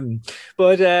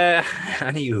 But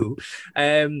anywho,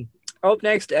 up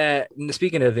next,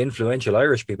 speaking of influential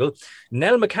Irish people,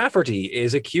 Nell McCafferty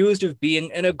is accused of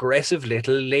being an aggressive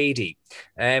little lady.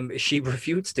 She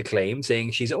refutes the claim,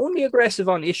 saying she's only aggressive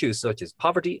on issues such as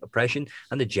poverty, oppression,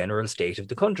 and the general state of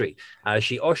the country, as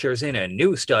she ushers in a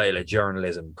new style of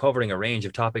journalism, covering a range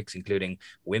of topics, including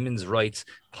women's rights,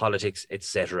 politics,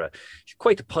 etc. She's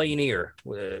quite the pioneer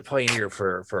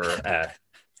for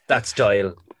that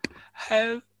style.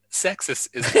 How sexist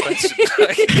is the question.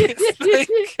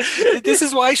 This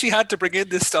is why she had to bring in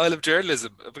this style of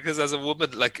journalism, because as a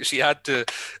woman, like, she had to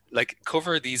like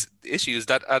cover these issues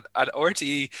that an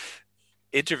RTE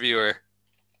interviewer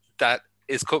that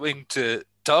is coming to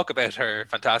talk about her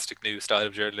fantastic new style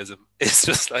of journalism is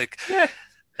just like,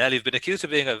 Nell, you've been accused of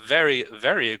being a very,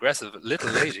 very aggressive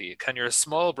little lady. Can your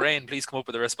small brain please come up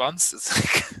with a response? It's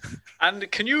like,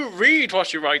 and can you read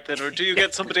what you write then, or do you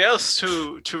get somebody else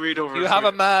to read over? You have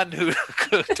a man who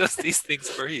does these things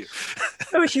for you.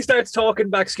 Oh, she starts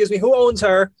talking back. Excuse me, who owns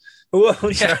her? Who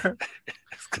owns her?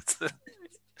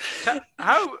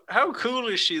 How cool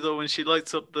is she though when she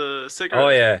lights up the cigarette? Oh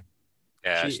yeah,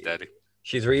 she's steady.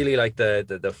 She's really like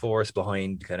the force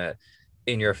behind kind of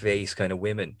in your face kind of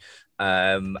women.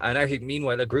 And actually,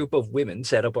 meanwhile, a group of women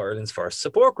set up Ireland's first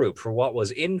support group for what was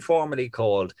informally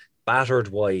called battered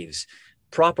wives.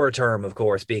 Proper term, of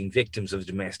course, being victims of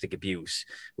domestic abuse.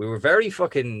 We were very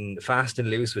fucking fast and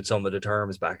loose with some of the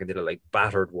terms back in the day, like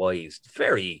battered wives. It's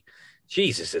very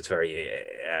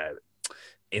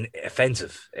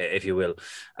offensive, if you will.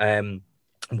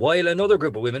 While another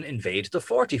group of women invade the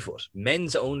 40-foot,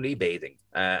 men's only bathing.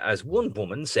 As one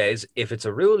woman says, if it's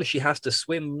a rule she has to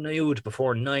swim nude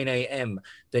before 9 a.m.,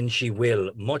 then she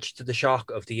will, much to the shock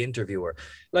of the interviewer.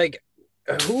 Like,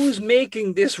 who's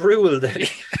making this rule?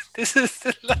 This is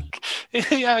like,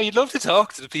 yeah, you'd love to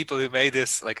talk to the people who made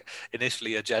this, like,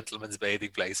 initially a gentleman's bathing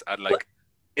place, and like,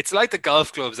 it's like the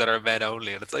golf clubs that are men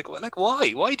only, and it's like, well, like,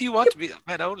 why? Why do you want to be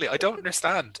men only? I don't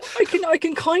understand. I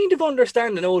can kind of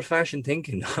understand an old-fashioned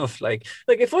thinking of like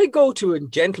if I go to a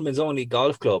gentleman's only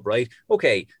golf club, right?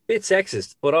 Okay, bit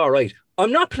sexist, but all right.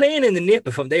 I'm not playing in the nip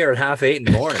if I'm there at 8:30 in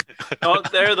the morning. No,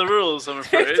 they're the rules, I'm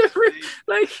afraid.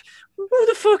 Like, who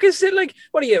the fuck is it? Like,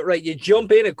 what are you, right? You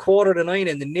jump in at 8:45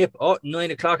 in the nip. Oh,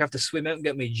 9 o'clock, I have to swim out and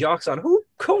get my jocks on. Who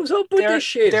comes up with this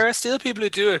shit? There are still people who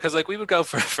do it because like we would go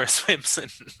for swims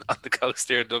on the coast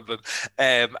here in Dublin,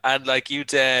 and like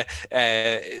you'd.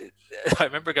 I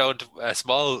remember going to a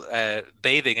small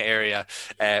bathing area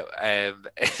and,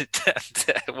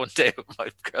 one day with my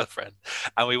girlfriend,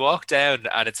 and we walked down,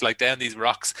 and it's like down these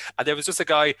rocks, and there was just a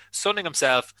guy sunning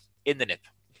himself in the nip.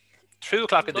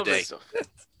 2:00 in the day. Stuff.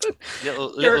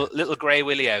 Little grey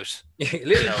willy out.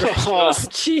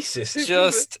 Jesus.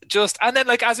 Just and then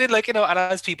like as in like, you know, and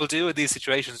as people do in these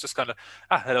situations, just kind of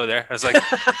hello there. I was like,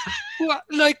 what?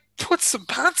 Like put some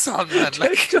pants on, man.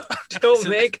 Like don't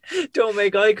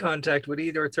make eye contact with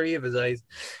either or three of his eyes.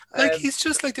 Like he's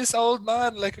just like this old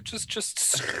man, like just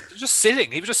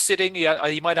sitting. He was just sitting. He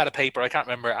might have had a paper, I can't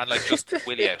remember, and like just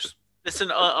willy out.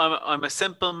 Listen, I'm a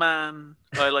simple man.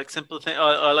 I like simple things.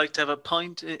 I like to have a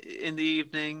pint in the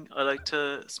evening. I like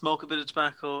to smoke a bit of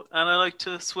tobacco, and I like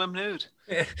to swim nude.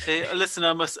 Hey, listen,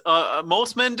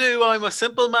 most men do. I'm a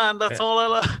simple man. That's all I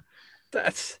like.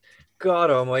 That's God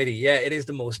Almighty. Yeah, it is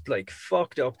the most like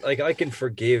fucked up. Like I can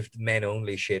forgive men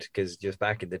only shit because just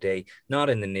back in the day, not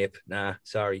in the nip. Nah,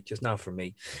 sorry, just not for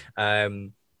me.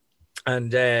 And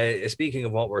speaking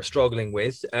of what we're struggling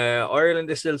with,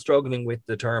 Ireland is still struggling with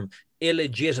the term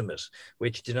illegitimate,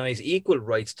 which denies equal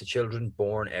rights to children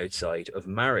born outside of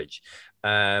marriage.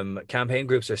 Campaign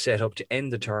groups are set up to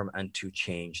end the term and to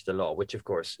change the law, which of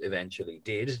course eventually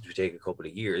did. It would take a couple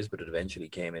of years, but it eventually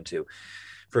came into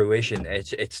fruition.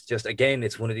 It's just, again,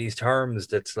 it's one of these terms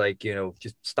that's like, you know,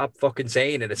 just stop fucking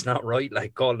saying it. It's not right,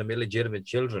 like calling them illegitimate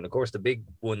children. Of course, the big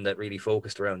one that really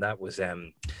focused around that was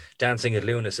Dancing at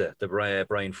Lunasa, the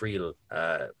Brian Friel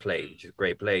play, which is a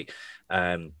great play.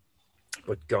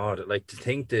 But God, like to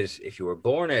think that if you were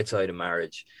born outside of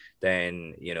marriage,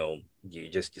 then, you know, you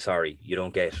just, sorry, you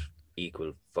don't get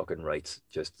equal fucking rights.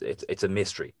 Just, it's a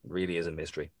mystery. It really is a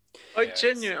mystery. I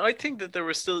think that there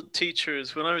were still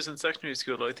teachers when I was in secondary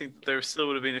school. I think there still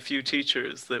would have been a few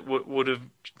teachers that would have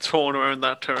thrown around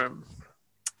that term.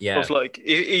 Yeah. Of like,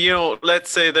 you know,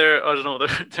 let's say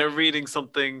they're reading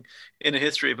something in a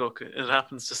history book. It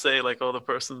happens to say like, oh, the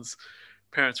person's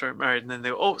parents weren't married, and then they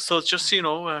go, oh, so it's just, you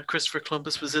know, Christopher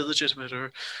Columbus was illegitimate,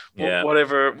 or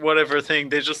whatever thing.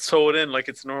 They just throw it in like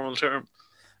it's a normal term.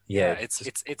 Yeah,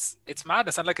 it's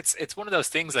madness, and like it's one of those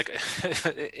things. Like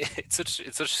it's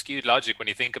such skewed logic when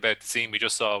you think about the scene we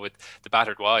just saw with the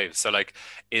battered wives. So like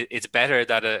it's better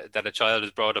that a child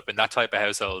is brought up in that type of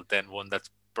household than one that's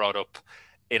brought up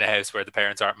in a house where the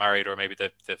parents aren't married, or maybe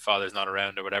the father's not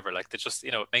around or whatever. Like it's just,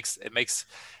 you know, it's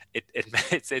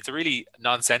really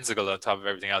nonsensical on top of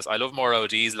everything else. I love more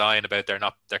OD's line about there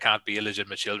can't be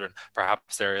illegitimate children.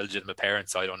 Perhaps they're illegitimate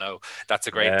parents. I don't know. That's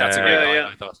a great line,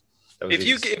 I thought.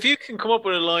 If you can come up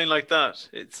with a line like that,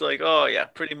 it's like, oh yeah,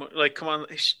 pretty much like, come on,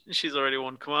 she's already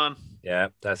won. Come on. Yeah,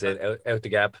 that's it. Out the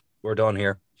gap. We're done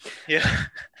here. Yeah.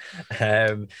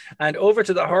 And over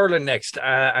to the hurling next.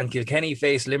 And Kilkenny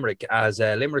face Limerick as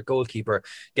Limerick goalkeeper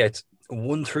gets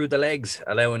one through the legs,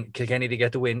 allowing Kilkenny to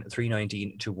get the win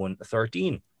 3-19 to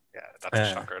 1-13. Yeah, that's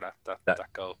a shocker,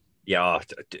 that goal. Yeah,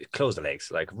 close the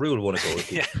legs. Like rule 1 of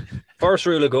goalkeeping. Yeah. First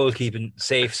rule of goalkeeping,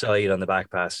 safe side on the back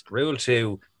pass. Rule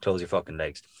 2, close your fucking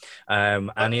legs.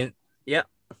 Yeah.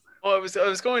 Well, I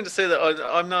was going to say that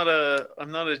I'm not a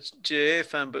GAA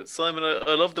fan, but Simon,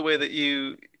 I love the way that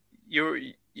you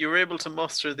were able to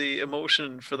muster the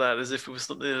emotion for that as if it was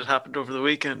something that happened over the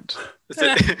weekend.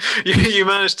 You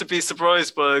managed to be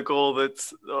surprised by a goal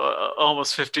that's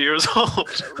almost 50 years old.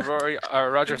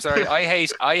 Roger, sorry, I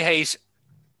hate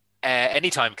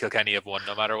anytime Kilkenny have won,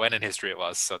 no matter when in history it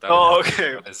was. So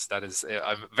that is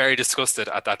I'm very disgusted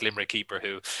at that Limerick keeper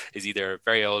who is either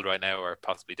very old right now or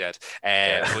possibly dead.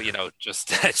 But you know, just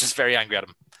very angry at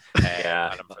him.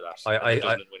 At him for that.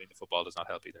 Dublin winning the football does not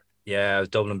help either. Yeah,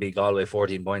 Dublin beat Galway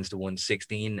 14 points to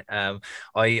 116.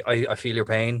 I feel your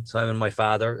pain, Simon. My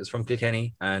father is from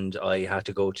Kilkenny, and I had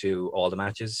to go to all the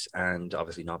matches. And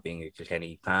obviously, not being a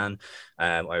Kilkenny fan,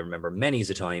 I remember many's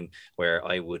a time where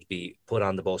I would be put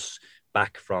on the bus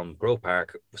back from Grove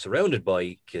Park, surrounded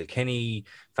by Kilkenny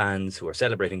fans who are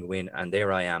celebrating a win, and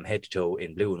there I am, head to toe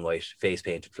in blue and white, face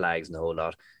painted flags and the whole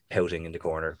lot, pouting in the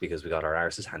corner because we got our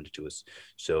arses handed to us.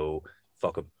 So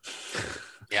fuck them.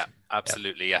 Yeah,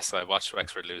 absolutely. Yeah. Yes, I watched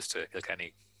Wexford lose to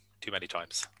Kilkenny too many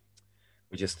times.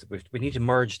 We need to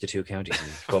merge the two counties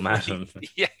and come at them.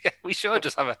 Yeah, we should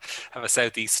just have a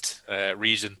southeast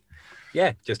region.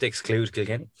 Yeah, just exclude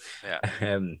Kilkenny.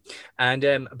 Yeah.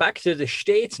 And back to the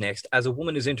States next, as a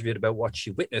woman is interviewed about what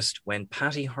she witnessed when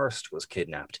Patty Hearst was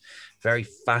kidnapped. Very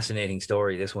fascinating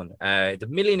story, this one. The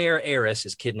millionaire heiress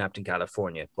is kidnapped in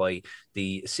California by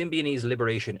the Symbionese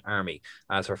Liberation Army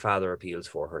as her father appeals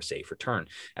for her safe return.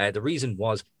 The reason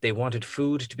was they wanted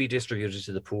food to be distributed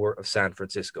to the poor of San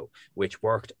Francisco, which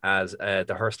worked as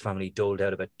the Hearst family doled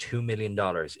out about $2 million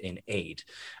in aid,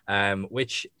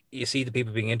 which you see the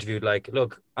people being interviewed like,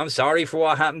 look, I'm sorry for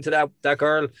what happened to that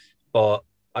girl, but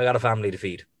I got a family to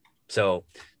feed. So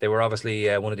they were obviously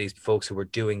one of these folks who were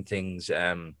doing things,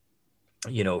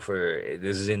 you know, for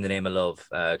this is in the name of love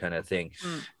kind of thing.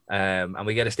 And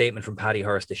we get a statement from Patty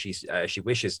Hearst that she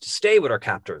wishes to stay with her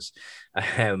captors.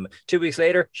 2 weeks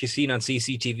later, she's seen on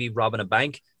CCTV robbing a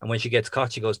bank. And when she gets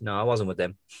caught, she goes, no, I wasn't with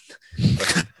them.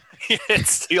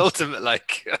 It's the ultimate,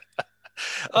 like...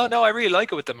 oh no, I really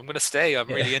like it with them. I'm going to stay. I'm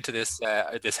really into this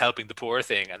this helping the poor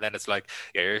thing. And then it's like,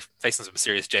 yeah, you're facing some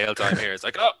serious jail time here. It's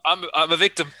like, oh, I'm a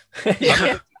victim.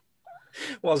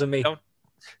 Wasn't me.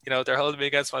 You know, they're holding me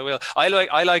against my will. I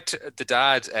liked the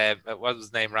dad. What was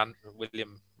his name?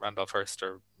 William Randolph Hearst,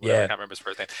 or whatever, I can't remember his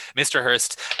first name. Mr.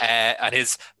 Hearst, and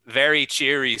his very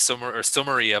cheery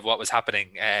summary of what was happening.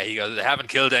 He goes, "They haven't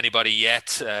killed anybody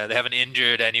yet. They haven't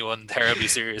injured anyone terribly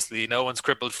seriously. No one's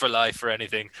crippled for life or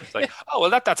anything." It's like, oh well,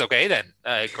 that's okay then.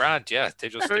 Grand, yeah. They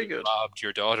just robbed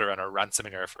your daughter and are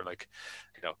ransoming her for like,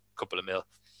 you know, a couple of mil.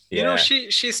 You know,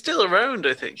 she's still around,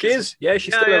 I think. She is. Yeah,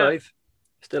 she's still alive.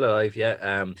 Still alive,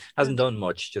 yeah. Hasn't done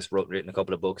much, just written a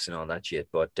couple of books and all that shit.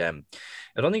 But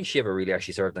I don't think she ever really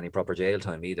actually served any proper jail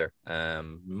time either.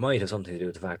 Might have something to do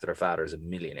with the fact that her father is a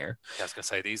millionaire. I was gonna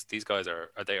say these guys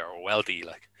are wealthy,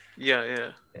 like.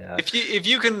 Yeah. If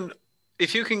you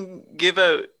can give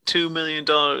out $2 million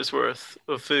worth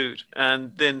of food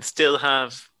and then still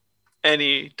have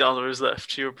any dollars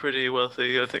left, you're pretty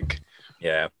wealthy, I think.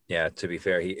 Yeah. To be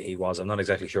fair, he was. I'm not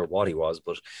exactly sure what he was,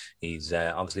 but he's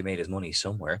obviously made his money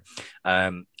somewhere.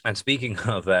 And speaking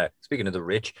of the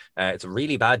rich, it's a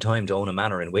really bad time to own a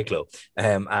manor in Wicklow.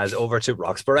 As over to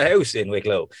Roxburgh House in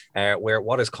Wicklow, where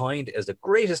what is coined as the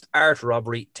greatest art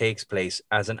robbery takes place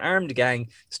as an armed gang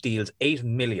steals $8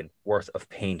 million worth of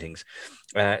paintings.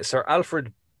 Sir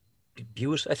Alfred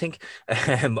Buett, I think,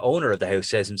 owner of the house,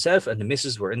 says himself and the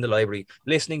missus were in the library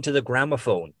listening to the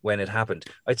gramophone when it happened.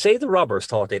 I'd say the robbers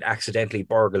thought they'd accidentally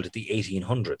burgled the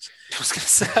 1800s. I was going to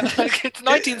say, like, it's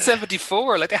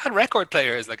 1974. Like, they had record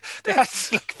players. Like, they had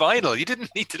like vinyl. You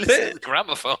didn't need to listen to the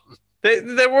gramophone.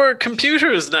 There were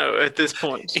computers now at this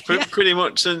point, pretty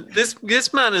much. And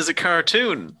this man is a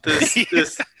cartoon.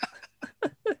 This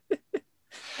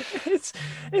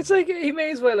It's like he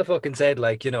may as well have fucking said,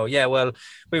 like, you know, yeah, well,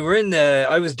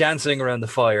 I was dancing around the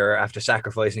fire after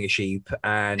sacrificing a sheep,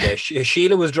 and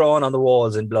Sheila was drawn on the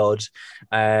walls in blood,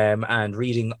 and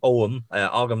reading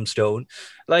Ogham Stone.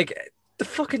 Like, the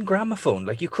fucking gramophone,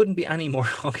 like, you couldn't be any more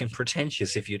fucking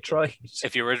pretentious if you tried.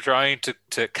 If you were trying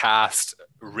to cast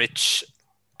rich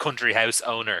country house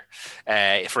owner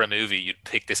for a movie, you'd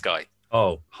pick this guy.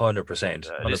 Oh,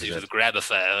 100%. This is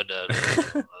gramophone.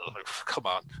 Come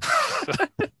on.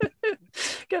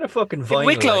 Get a fucking vinyl. In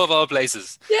Wicklow, of all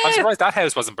places. Yeah. I'm surprised that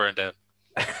house wasn't burned down.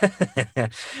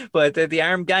 But the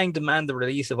armed gang demand the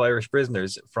release of Irish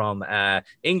prisoners from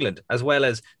England, as well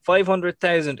as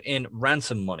 500,000 in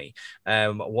ransom money,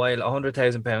 while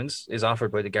 £100,000 is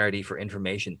offered by the Gardaí for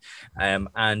information.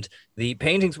 And the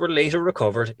paintings were later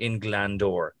recovered in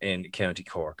Glandore in County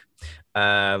Cork.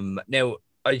 Now,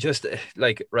 I just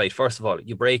right. First of all,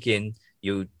 you break in,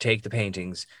 you take the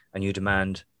paintings, and you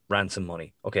demand ransom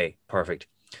money. Okay, perfect.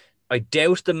 I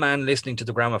doubt the man listening to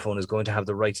the gramophone is going to have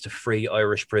the rights to free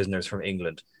Irish prisoners from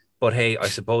England. But hey, I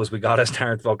suppose we got to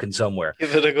start fucking somewhere.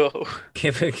 Give it a go.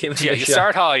 Give it a shot.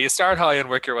 You start high, and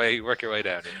work your way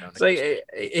down. You know? It's like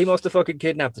he must have fucking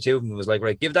kidnapped the two of them. It was like,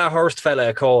 right, give that Hearst fella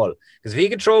a call, because if he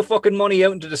could throw fucking money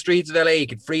out into the streets of LA, he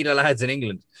could free the lads in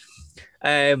England.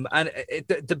 And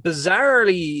the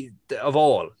bizarrely of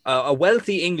all, a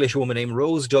wealthy English woman named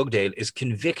Rose Dugdale is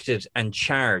convicted and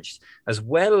charged, as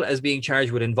well as being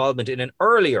charged with involvement in an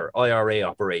earlier IRA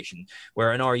operation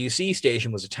where an RUC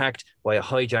station was attacked by a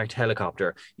hijacked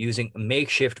helicopter using a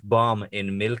makeshift bomb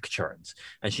in milk churns.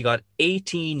 And she got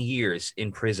 18 years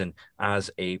in prison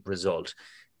as a result.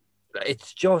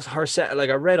 It's just her set. Like,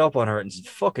 I read up on her and it's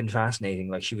fucking fascinating.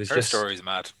 Like, her story's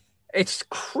mad. It's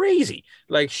crazy.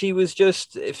 Like, she was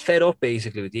just fed up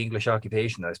basically with the English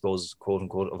occupation, I suppose, quote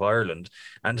unquote, of Ireland,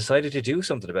 and decided to do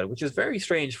something about it, which is very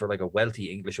strange for like a wealthy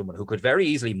English woman who could very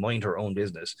easily mind her own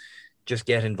business, just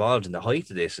get involved in the height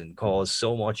of this and cause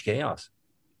so much chaos.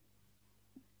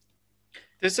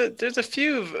 There's a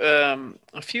few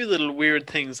little weird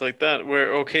things like that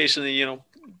where occasionally,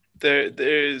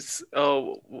 there's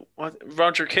what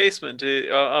Roger Casement,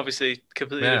 obviously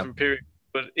completely Yeah, different period,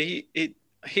 but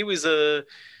he was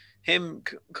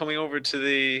coming over to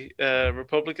the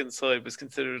Republican side was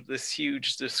considered this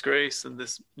huge disgrace and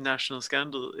this national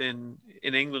scandal in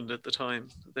England at the time.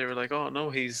 They were like, oh no,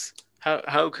 he's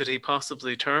how could he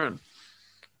possibly turn?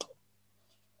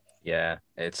 yeah.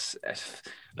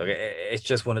 Look, it's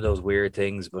just one of those weird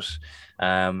things, but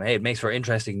hey, it makes for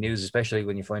interesting news, especially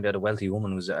when you find out a wealthy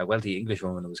English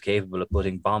woman who was capable of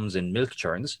putting bombs in milk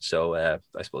churns. So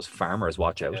I suppose farmers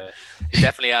watch out. Yeah. It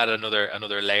definitely add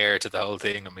another layer to the whole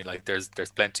thing. I mean, like there's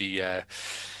plenty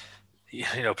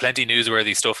plenty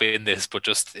newsworthy stuff in this, but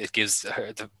just it gives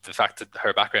her the fact that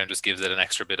her background just gives it an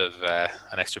extra bit of pizzazz.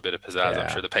 Yeah. I'm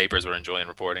sure the papers were enjoying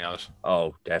reporting on it.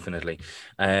 Oh, definitely.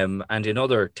 And in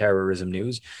other terrorism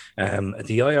news,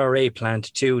 the IRA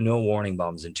planted 2 no warning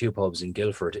bombs in 2 pubs in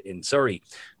Guildford in Surrey,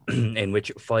 in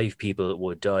which 5 people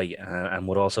would die, and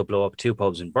would also blow up 2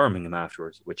 pubs in Birmingham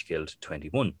afterwards, which killed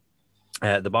 21.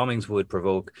 The bombings would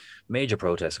provoke major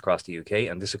protests across the UK,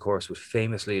 and this, of course, would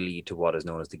famously lead to what is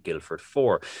known as the Guildford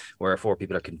Four, where 4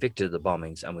 people are convicted of the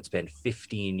bombings and would spend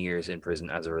 15 years in prison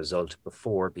as a result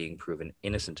before being proven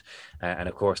innocent. And,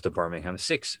 of course, the Birmingham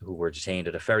Six, who were detained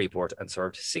at a ferry port and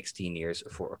served 16 years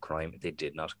for a crime they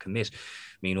did not commit.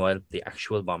 Meanwhile, the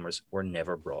actual bombers were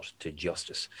never brought to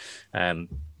justice.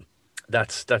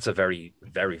 That's a very,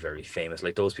 very, very famous.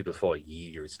 Like, those people fought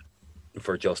years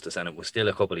for justice, and it was still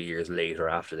a couple of years later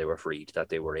after they were freed that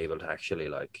they were able to actually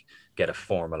get a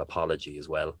formal apology as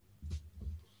well.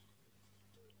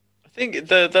 I think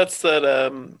that's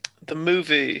the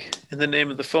movie In the Name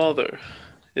of the Father,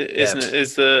 isn't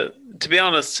it? To be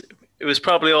honest, it was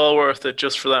probably all worth it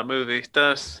just for that movie.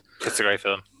 It's a great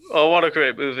film. Oh, what a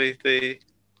great movie!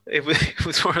 It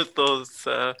was worth those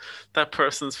that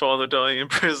person's father dying in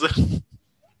prison.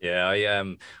 Yeah,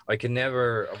 I can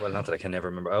never. Well, not that I can never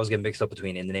remember. I always get mixed up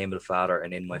between In the Name of the Father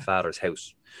and In My Father's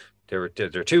House. They're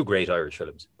 2 great Irish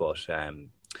films, but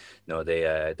no,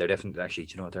 they're definitely actually.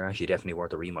 You know what? They're actually definitely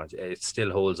worth a rewatch. It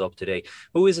still holds up today.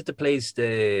 Who is it that plays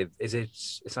the?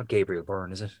 It's not Gabriel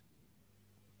Byrne, is it?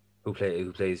 Who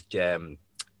plays Jerry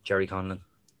Conlon?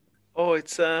 Oh,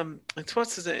 it's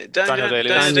what's his name? Daniel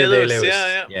Day-Lewis. Daniel Day-Lewis.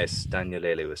 Yeah. Yes, Daniel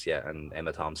Day-Lewis. Yeah, and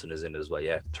Emma Thompson is in it as well.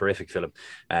 Yeah, terrific film.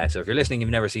 So if you're listening, you've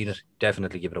never seen it,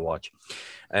 definitely give it a watch.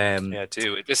 Yeah,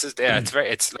 too.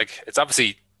 It's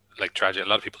obviously like tragic. A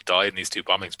lot of people died in these 2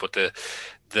 bombings, but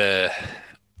the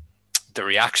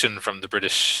reaction from the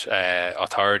British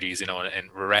authorities, in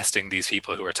arresting these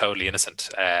people who are totally innocent,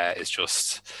 is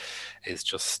just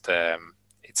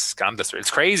it's scandalous.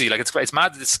 It's crazy. Like it's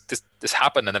mad that this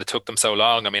happened and then it took them so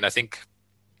long. I mean, I think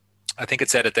it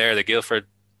said it there. The Guildford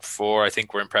Four, I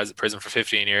think, were in prison for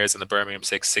 15 years, and the Birmingham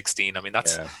Six, 16. I mean,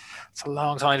 it's a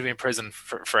long time to be in prison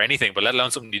for anything, but let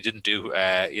alone something you didn't do,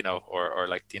 or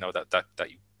like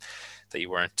that you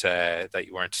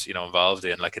weren't involved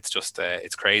in. Like, it's just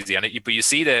it's crazy. And but you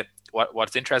see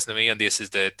what's interesting to me on this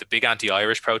is the big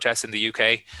anti-Irish protests in the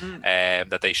UK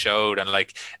that they showed, and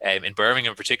in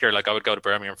Birmingham in particular. Like, I would go to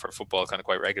Birmingham for football kind of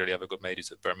quite regularly. I have a good mate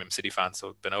who's a Birmingham City fan, so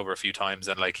I've been over a few times,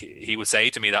 and he would say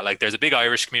to me that there's a big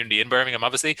Irish community in Birmingham,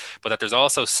 obviously, but that there's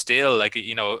also still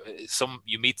he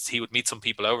would meet some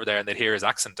people over there and they'd hear his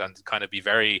accent and kind of be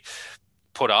very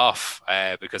put off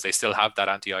because they still have that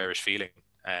anti-Irish feeling.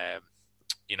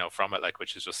 From it,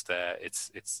 which is just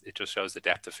it just shows the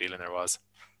depth of feeling there was.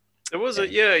 There was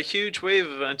a huge wave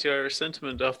of anti-Irish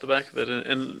sentiment off the back of it,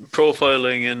 and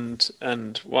profiling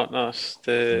and whatnot.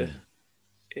 I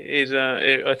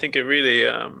think it really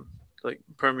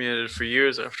permeated for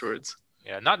years afterwards.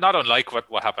 Yeah, not unlike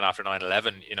what happened after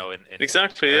 9/11. In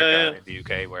exactly, America, in the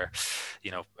UK, where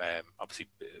obviously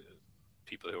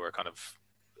people who were kind of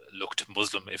looked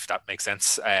Muslim, if that makes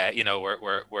sense,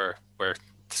 were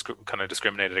kind of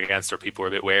discriminated against, or people were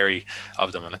a bit wary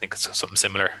of them, and I think it's something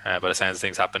similar. By the sounds of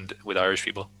things, happened with Irish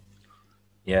people.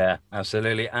 Yeah,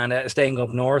 absolutely. And staying up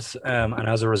north, and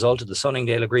as a result of the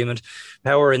Sunningdale Agreement,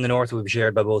 power in the north will be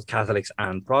shared by both Catholics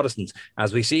and Protestants,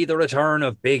 as we see the return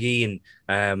of Big Ian,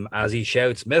 as he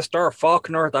shouts, "Mr.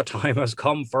 Faulkner, the time has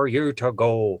come for you to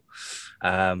go."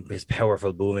 His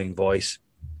powerful booming voice.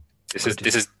 This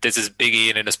is Big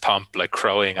Ian in his pomp,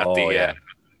 crowing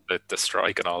at the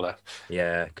strike and all that.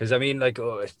 Yeah, because I mean,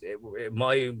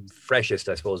 my freshest,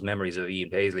 I suppose, memories of Ian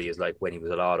Paisley is when he was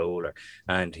a lot older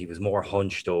and he was more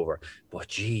hunched over. But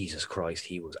Jesus Christ,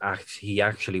 he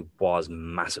actually was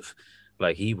massive.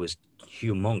 He was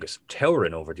humongous,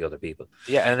 towering over the other people.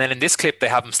 Yeah, and then in this clip they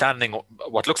have him standing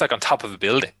what looks like on top of a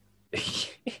building.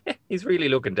 He's really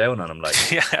looking down on him,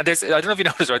 like. Yeah, and I don't know if you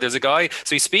noticed, right? There's a guy,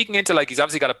 so he's speaking into like he's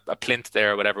obviously got a plinth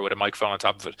there or whatever with a microphone on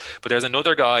top of it, but there's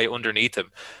another guy underneath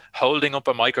him holding up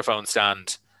a microphone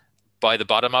stand by the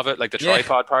bottom of it, like the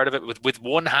tripod part of it, with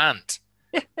one hand,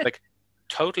 like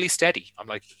totally steady. I'm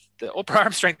like, the upper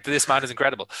arm strength of this man is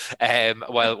incredible.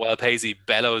 While Paisley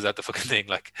bellows at the fucking thing,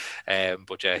 like,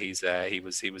 but yeah, he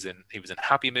was in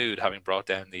happy mood having brought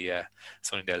down the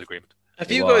Sunningdale Agreement. Have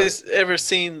you guys ever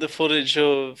seen the footage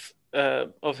of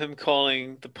him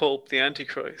calling the Pope the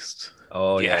Antichrist?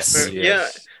 Oh yes. Yeah,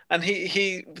 and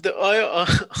I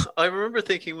remember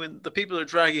thinking when the people are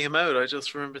dragging him out, I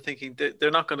just remember thinking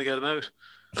they're not going to get him out.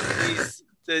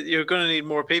 You're going to need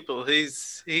more people.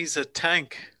 He's a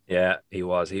tank. Yeah, he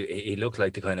was. He looked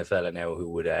like the kind of fella now who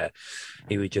would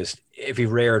he would just, if he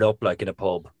reared up like in a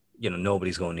pub, you know,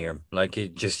 nobody's going near him. Like, he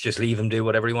just leave him do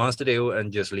whatever he wants to do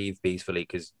and just leave peacefully,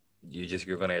 because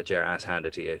you're going to get your ass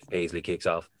handed to you if Paisley kicks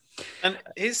off. And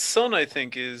his son, I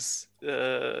think, is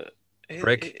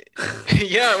prick.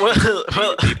 Yeah, well,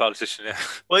 politician. Yeah.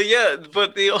 Well, yeah,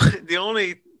 but the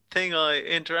only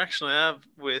interaction I have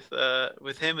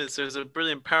with him is there's a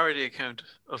brilliant parody account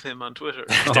of him on Twitter.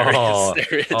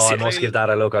 There is. I must give that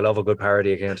a look. I love a good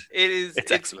parody account.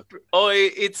 It's excellent.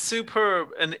 It's superb,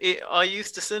 and I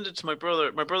used to send it to my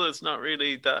brother. My brother's not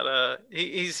really that.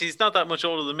 He's not that much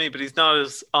older than me, but he's not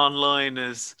as online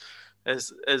as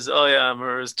I am,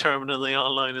 or as terminally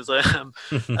online as I am.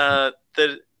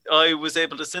 That I was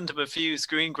able to send him a few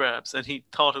screen grabs, and he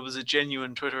thought it was a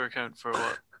genuine Twitter account for a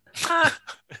while.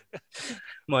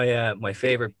 My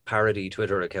favorite parody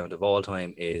Twitter account of all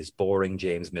time is Boring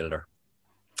James Milner.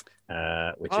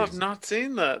 I've not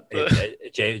seen that.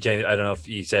 James, I don't know if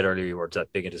you said earlier you were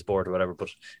that big into sport or whatever, but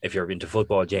if you're into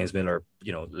football, James Milner,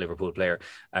 you know, Liverpool player,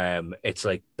 it's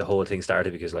like the whole thing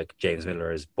started because like James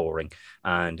Milner is boring,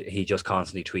 and he just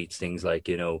constantly tweets things like,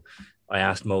 you know, I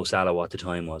asked Mo Salah what the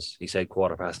time was. He said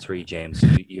 3:15, James.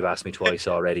 You've asked me twice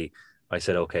already. I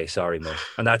said, okay, sorry, Mo.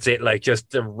 And that's it. Like,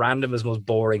 just the randomest, most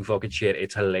boring fucking shit.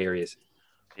 It's hilarious.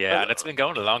 Yeah, and it's been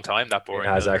going a long time, that Boring.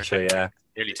 It has actually, yeah.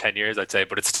 Nearly 10 years, I'd say,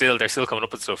 but they're still coming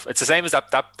up with stuff. It's the same as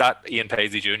that Ian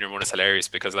Paisley Jr. one is hilarious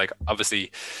because, like,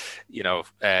 obviously, you know,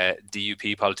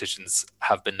 DUP politicians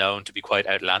have been known to be quite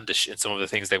outlandish in some of the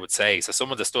things they would say. So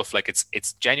some of the stuff, like,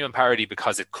 it's genuine parody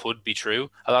because it could be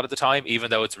true a lot of the time, even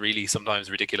though it's really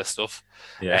sometimes ridiculous stuff.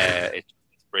 Yeah, it's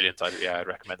brilliant. I'd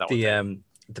recommend that one.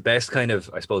 The best kind of,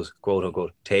 I suppose, quote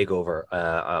unquote, takeover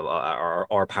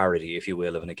or parody, if you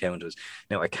will, of an account was,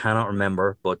 now I cannot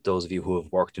remember, but those of you who have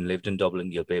worked and lived in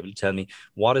Dublin, you'll be able to tell me,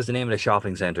 what is the name of the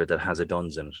shopping centre that has a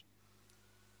Duns in it?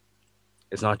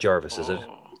 It's not Jervis, is it?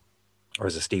 Or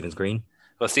is it Stephen's Green?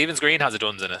 Well, Stephen's Green has a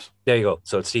Duns in it. There you go.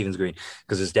 So it's Stephen's Green,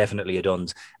 because it's definitely a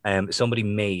Duns. Somebody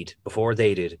made a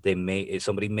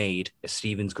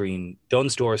Stephen's Green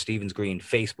Duns store, Stephen's Green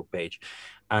Facebook page.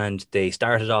 And they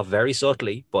started off very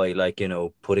subtly by, like, you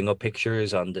know, putting up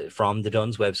pictures from the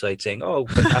Duns website saying, oh,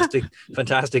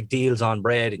 fantastic deals on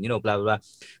bread and, you know, blah, blah, blah.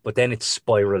 But then it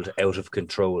spiraled out of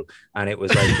control. And it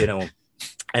was like, you know,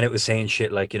 and it was saying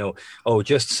shit like, you know, oh,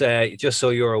 just so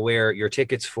you're aware, your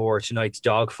tickets for tonight's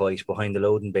dogfight behind the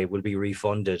loading bay will be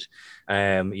refunded,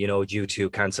 you know, due to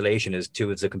cancellation as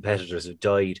two of the competitors have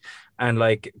died. And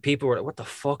like people were like, what the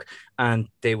fuck? And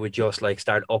they would just like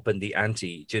start upping the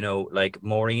ante, you know, like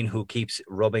Maureen, who keeps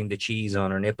rubbing the cheese on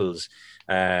her nipples.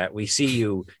 We see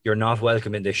you, you're not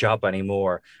welcome in the shop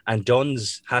anymore. And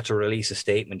Duns had to release a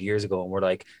statement years ago and we're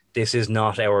like, this is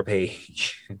not our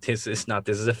page. This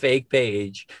is a fake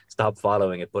page. Stop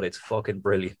following it, but it's fucking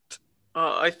brilliant.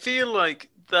 I feel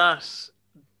like that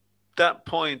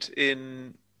point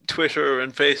in Twitter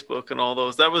and Facebook and all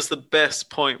those, that was the best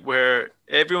point where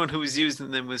everyone who was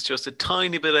using them was just a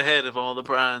tiny bit ahead of all the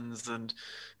brands and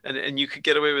you could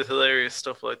get away with hilarious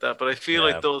stuff like that. But I feel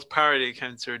like those parody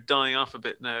accounts are dying off a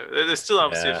bit now. There's still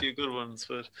obviously a few good ones,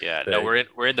 but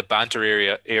we're in the banter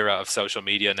era of social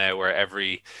media now, where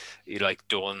every like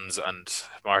Duns and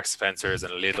Mark Spencer's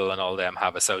and Lidl and all them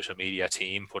have a social media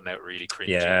team putting out really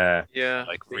cringy,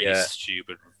 like really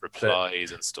stupid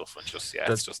replies and stuff, and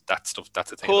it's just that stuff.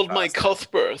 That's a thing. Hold my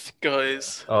Cuthbert,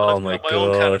 guys. Oh my god!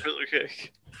 Own Caterpillar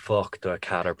cake. Fuck the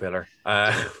Caterpillar.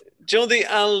 Do you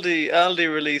know the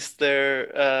Aldi released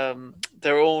their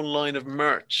own line of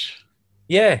merch?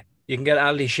 Yeah, you can get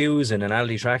Aldi shoes and an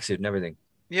Aldi tracksuit and everything.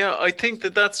 Yeah, I think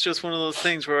that's just one of those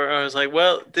things where I was like,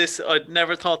 well, I'd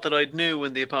never thought that I'd knew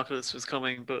when the apocalypse was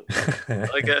coming, but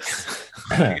I guess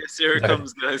here it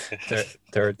comes, guys.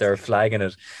 They're flagging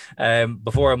it.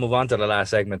 Before I move on to the last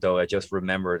segment, though, I just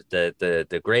remembered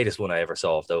the greatest one I ever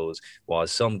saw of those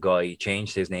was some guy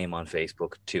changed his name on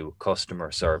Facebook to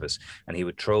customer service, and he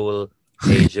would troll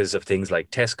pages of things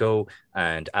like Tesco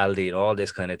and Aldi and all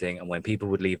this kind of thing. And when people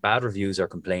would leave bad reviews or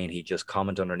complain, he'd just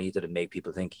comment underneath it and make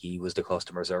people think he was the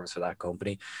customer service for that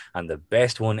company. And the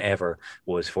best one ever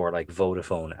was for like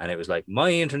Vodafone. And it was like,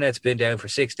 my internet's been down for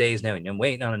 6 days now and I'm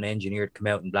waiting on an engineer to come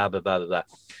out and blah, blah, blah, blah, blah.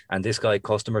 And this guy,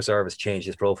 customer service, changed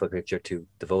his profile picture to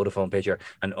the Vodafone picture.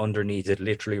 And underneath it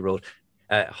literally wrote,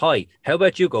 hi, how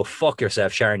about you go fuck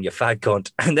yourself, Sharon, you fat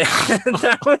cunt. And then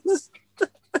that was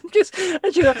just,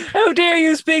 and you go, how dare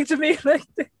you speak to me like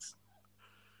this?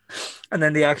 And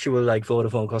then the actual like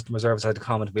Vodafone customer service had to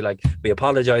comment and be like, we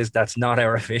apologize, that's not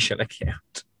our official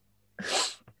account.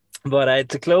 But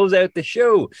to close out the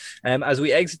show, as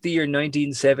we exit the year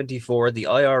 1974, the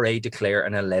IRA declare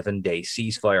an 11-day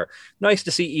ceasefire. Nice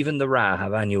to see even the RA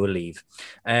have annual leave.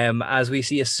 As we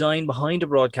see a sign behind a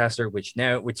broadcaster, which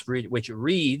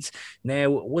reads, now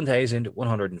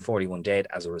 1,141 dead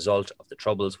as a result of the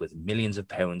Troubles, with millions of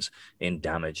pounds in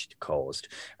damage caused.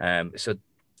 So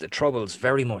the Troubles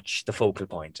very much the focal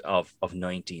point of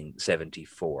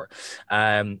 1974.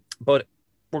 But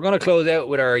we're going to close out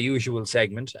with our usual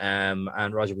segment,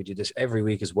 and Roger, we do this every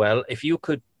week as well. If you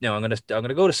could, no, I'm going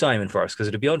to go to Simon first because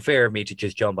it'd be unfair of me to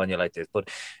just jump on you like this. But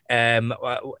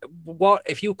what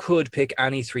if you could pick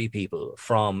any three people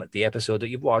from the episode that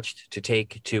you've watched to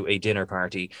take to a dinner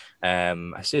party,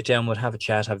 sit down, would have a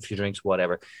chat, have a few drinks,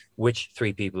 whatever? Which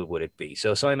three people would it be?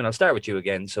 So Simon, I'll start with you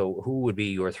again. So who would be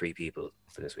your three people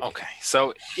for this week? Okay,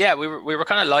 so yeah, we were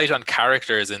kind of light on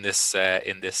characters in this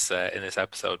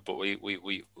episode, but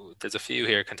we there's a few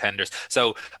here contenders.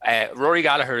 So Rory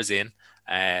Gallagher is in.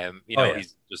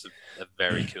 He's just a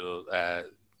very cool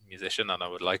musician, and I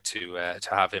would like to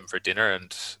have him for dinner,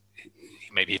 and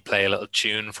maybe he'd play a little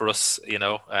tune for us.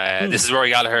 This is Rory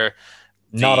Gallagher.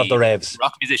 Not of the Revs.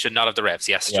 Rock musician, not of the Revs.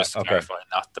 Yes, just to clarify,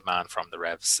 not the man from the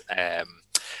Revs.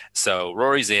 So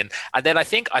Rory's in, and then I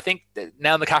think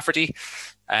Nell McCafferty.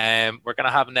 We're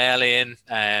gonna have Nell in.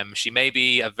 She may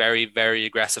be a very, very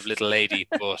aggressive little lady,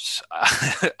 but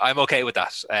I'm okay with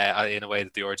that. In a way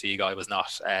that the RTE guy was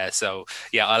not. So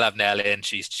yeah, I'll have Nell in.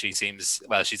 She seems,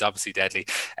 well, she's obviously deadly.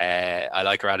 I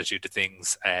like her attitude to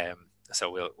things. So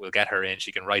we'll get her in.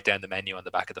 She can write down the menu on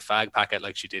the back of the fag packet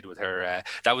like she did with her.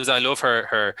 I love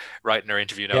her writing her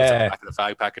interview notes on the back of the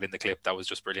fag packet in the clip. That was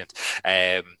just brilliant.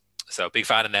 So big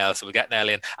fan of Nell. So we'll get Nell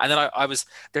in. And then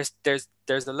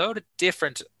there's a load of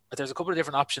different. There's a couple of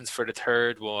different options for the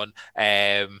third one.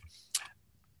 But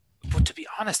to be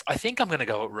honest, I think I'm going to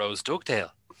go with Rose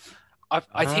Dugdale.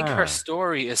 I think her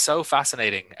story is so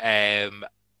fascinating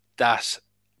that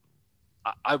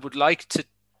I would like to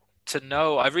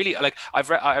know. I really like.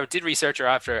 I did research her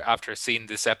after seeing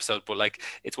this episode, but like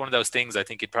it's one of those things. I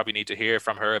think you'd probably need to hear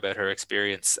from her about her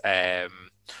experience. To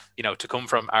come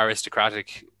from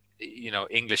aristocratic,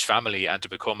 English family and to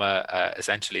become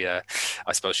essentially I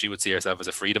suppose she would see herself as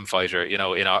a freedom fighter,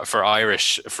 for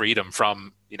Irish freedom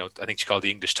from, I think she called the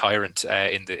English tyrant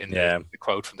in the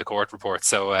quote from the court report.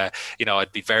 So,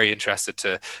 I'd be very interested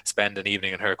to spend an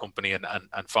evening in her company and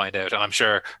find out. And I'm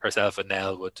sure herself and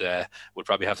Nell would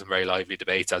probably have some very lively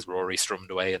debates as Rory strummed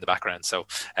away in the background. So,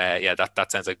 that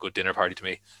sounds like a good dinner party to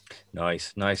me.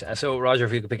 Nice. So, Roger,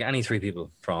 if you could pick any three people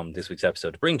from this week's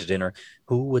episode to bring to dinner,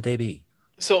 who would they be?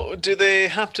 So, do they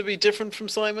have to be different from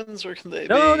Simon's, or can they?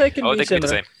 No, they can be the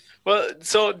same. Well,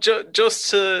 so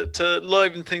just to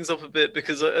liven things up a bit,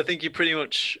 because I think you pretty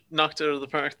much knocked it out of the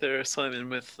park there, Simon,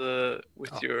 with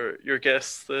your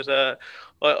guess. That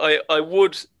I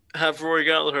would have Rory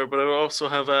Gallagher, but I would also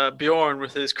have Bjorn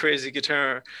with his crazy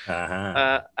guitar,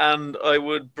 and I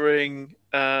would bring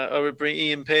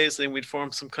Ian Paisley, and we'd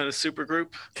form some kind of super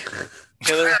group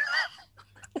together.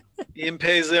 Ian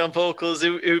Paisley on vocals.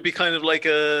 It would be kind of like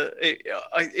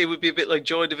it would be a bit like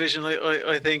Joy Division.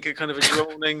 I think a kind of a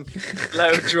droning,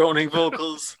 loud droning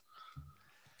vocals.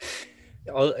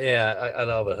 Oh yeah, I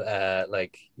love it.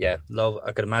 Love.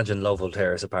 I could imagine Love Will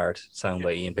Tear Us Apart, sung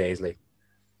by Ian Paisley.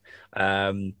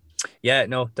 Those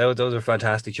are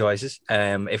fantastic choices.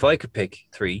 If I could pick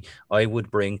three, I would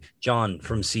bring John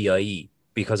from CIE.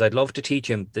 Because I'd love to teach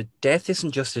him that death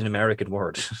isn't just an American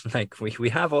word. Like we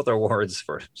have other words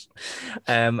for it.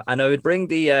 And I would bring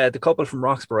the couple from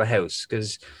Roxborough House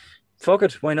because fuck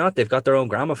it, why not? They've got their own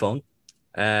gramophone.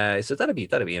 So that'd be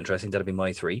interesting. That'd be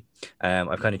my three.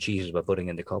 I've kind of cheated by putting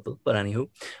in the couple, but anywho.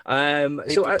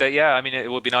 It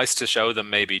would be nice to show them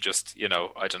maybe just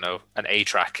I don't know, an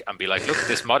A-track and be like, look at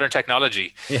this modern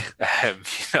technology. Yeah.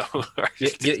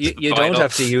 You don't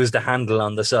have to use the handle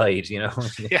on the side. Yeah,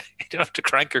 you don't have to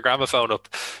crank your gramophone up.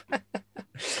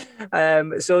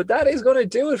 So that is going to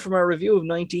do it from our review of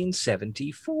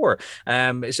 1974.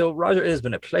 So Roger, it has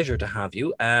been a pleasure to have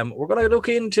you. We're going to look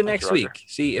into next week,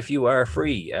 see if you are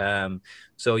free.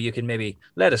 So you can maybe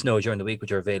let us know during the week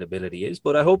what your availability is.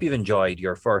 But I hope you've enjoyed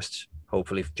your first,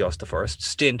 hopefully just the first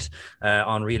stint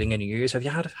on Reeling in Your Years. Have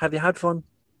you had fun?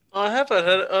 I've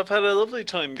had a lovely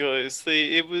time, guys.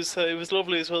 It was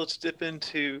lovely as well to dip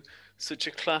into such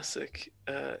a classic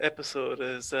episode.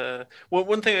 As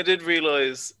one thing I did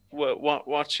realize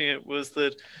watching it was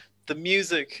that the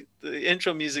music, the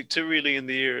intro music to Reeling in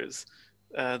the Years,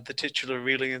 the titular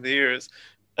Reeling in the Years,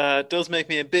 does make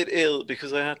me a bit ill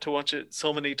because I had to watch it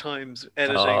so many times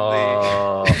editing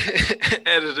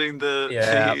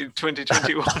the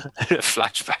 2021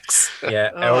 flashbacks.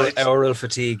 Yeah, oral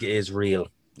fatigue is real.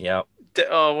 Yeah.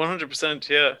 100%.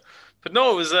 Yeah. But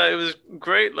no, it was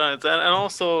great, lads, and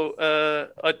also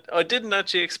I didn't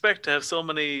actually expect to have so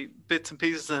many bits and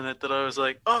pieces in it that I was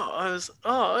like, I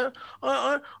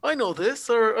know this,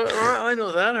 or I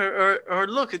know that, or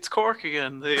look, it's Cork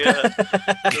again.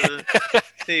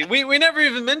 We never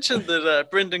even mentioned that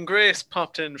Brendan Grace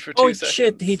popped in for 2 seconds. Oh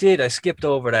shit, he did. I skipped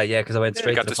over that, because I went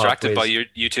straight. Got distracted by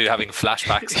you two having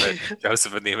flashbacks about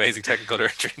Joseph and the Amazing Technicolor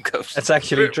Dreamcoat. That's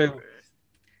actually true.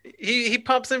 He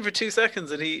pops in for 2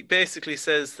 seconds and he basically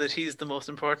says that he's the most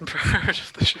important part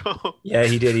of the show. Yeah,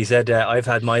 he did. He said, I've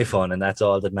had my fun and that's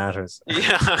all that matters.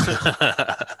 Yeah.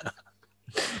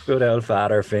 Good old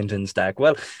Father Finton Stack.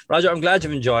 Well, Roger, I'm glad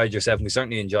you've enjoyed yourself. And we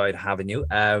certainly enjoyed having you.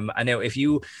 And now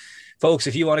Folks,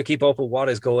 if you want to keep up with what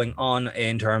is going on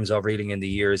in terms of Reeling in the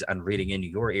Years and Reeling in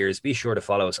Your Ears, be sure to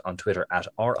follow us on Twitter at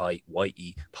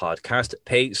RIYE Podcast.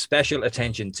 Pay special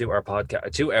attention to our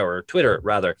podcast, to our Twitter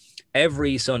rather,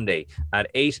 every Sunday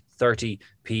at 8:30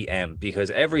 p.m. because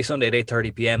every Sunday at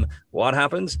 8:30 p.m. what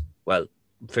happens? Well,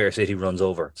 Fair City runs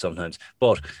over sometimes,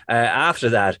 but after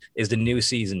that is the new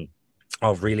season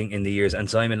of Reeling in the Years, and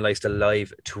Simon likes to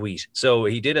live tweet. So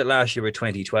he did it last year with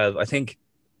 2012. I think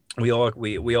we all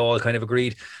kind of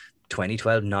agreed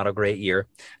 2012 not a great year,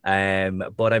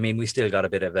 but I mean we still got a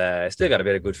bit of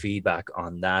good feedback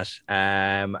on that,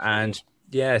 and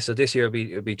yeah, so this year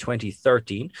it'll be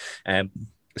 2013.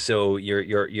 So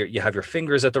you have your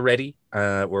fingers at the ready.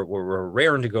 We're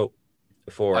raring to go.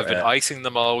 I've been icing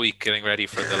them all week, getting ready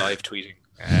for the live tweeting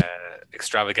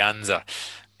extravaganza.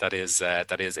 That is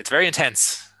it's very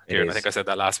intense. Here, I think I said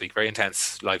that last week. Very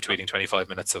intense live tweeting, 25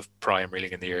 minutes of prime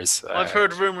Reeling in the Years. I've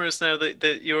heard rumors now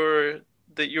that you're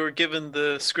given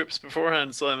the scripts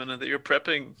beforehand, Simon, and that you're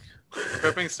prepping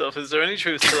stuff. Is there any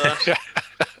truth to that?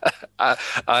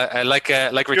 I like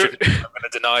Richard. I'm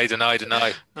going to deny.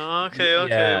 Okay,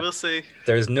 yeah. We'll see.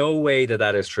 There's no way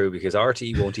that is true because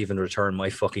RT won't even return my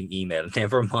fucking email.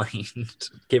 Never mind.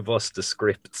 Give us the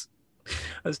scripts.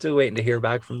 I'm still waiting to hear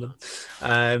back from them.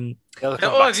 Have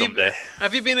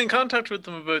you been in contact with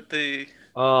them about the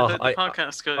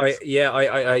podcast, guys?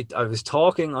 I was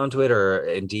talking on Twitter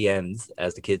in DMs,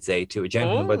 as the kids say, to a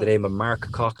gentleman by the name of Mark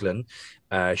Coughlin.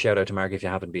 Shout out to Mark if you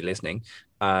happen to be listening.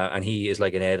 And he is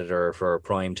like an editor for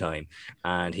Prime Time.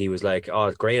 And he was like,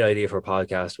 oh, great idea for a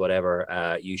podcast,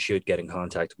 whatever. You should get in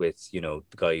contact with, the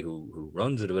guy who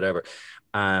runs it or whatever.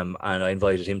 And I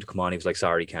invited him to come on. He was like,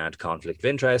 sorry, can't, conflict of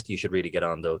interest. You should really get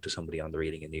on, though, to somebody on the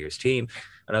Reeling in the Years team.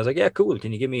 And I was like, yeah, cool.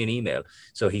 Can you give me an email?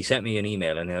 So he sent me an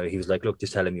email and he was like, look,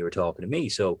 just tell him you were talking to me.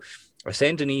 So I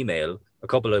sent an email a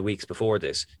couple of weeks before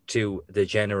this to the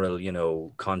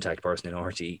general, contact person in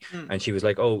RT. And she was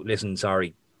like, oh, listen,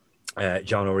 sorry.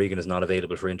 John O'Regan is not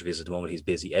available for interviews at the moment. He's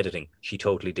busy editing. She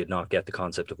totally did not get the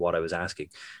concept of what I was asking.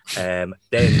 Then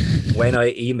when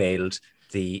I emailed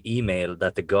the email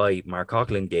that the guy, Mark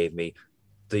Coughlin, gave me,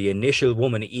 the initial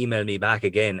woman emailed me back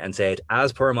again and said,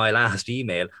 as per my last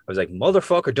email. I was like,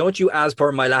 motherfucker, don't you as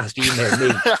per my last email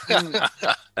me.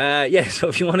 So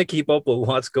if you want to keep up with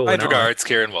what's going on. Regards,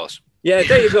 Kieran Walsh. Yeah,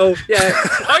 there you go. Yeah.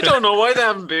 I don't know why they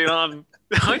haven't been on.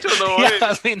 I don't know why.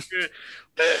 Yeah, I mean...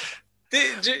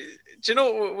 Do you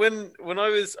know when I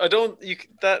was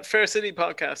that Fair City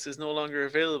podcast is no longer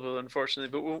available, unfortunately.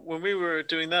 But when we were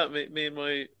doing that, me and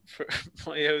my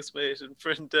housemate and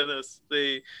friend Dennis,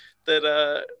 we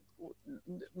never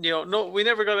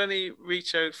got any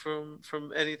reach out from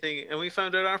anything, and we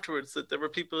found out afterwards that there were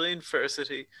people in Fair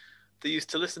City that used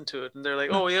to listen to it, and they're like,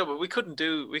 oh yeah, but we couldn't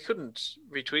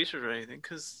retweet it or anything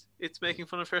because it's making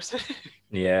fun of Fair City.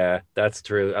 Yeah, that's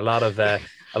true. A lot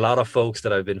of folks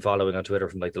that I've been following on Twitter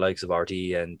from like the likes of RT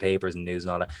and papers and news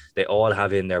and all that, they all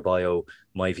have in their bio,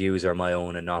 my views are my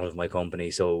own and not of my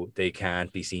company, so they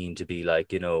can't be seen to be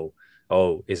like,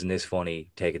 oh, isn't this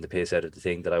funny, taking the piss out of the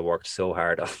thing that I worked so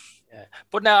hard on. Yeah.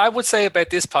 But now I would say about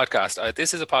this podcast,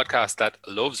 this is a podcast that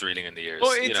loves Reeling in the Years.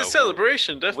 Oh, it's a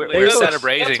celebration, definitely. We're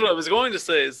celebrating. That's what I was going to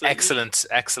say. Is that excellent.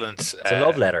 It's a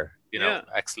love letter.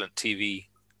 Excellent TV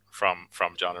from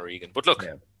John O'Regan. But look,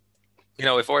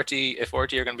 if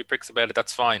RT are going to be pricks about it,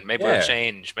 that's fine. Maybe we'll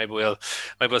change. Maybe we'll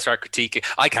start critiquing.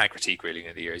 I can't critique Reeling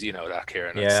in the Years. You know that,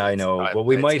 Kieran. I know. But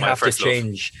we might have to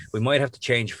change. We might have to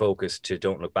change focus to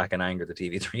Don't Look Back in Anger, the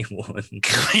TV3 one.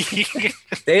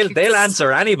 they'll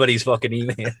answer anybody's fucking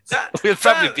email. We'll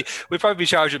probably be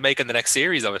charged with making the next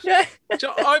series of it. Yeah.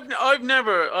 I've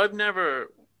never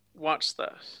watched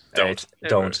that. Don't.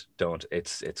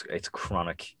 It's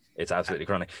chronic. It's absolutely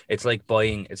chronic. It's like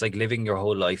living your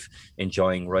whole life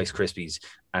enjoying Rice Krispies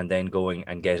and then going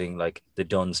and getting like the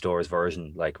Dunn Stores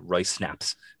version, like Rice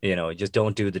Snaps. Just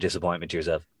don't do the disappointment to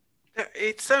yourself.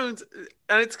 It sounds,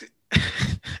 and it's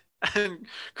and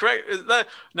correct.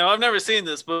 Now I've never seen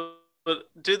this, but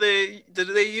did they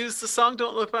use the song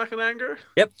 "Don't Look Back in Anger"?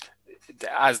 Yep.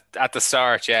 As at the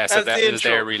start, yeah. So that was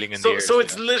their Reeling in the Years. So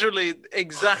it's literally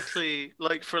exactly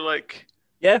like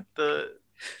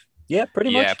Yeah,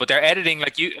 pretty much. Yeah, but they're editing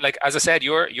as I said,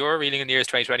 your Reeling in the Years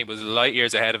 2020 was light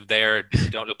years ahead of their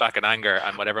Don't Look Back in Anger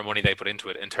and whatever money they put into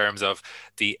it in terms of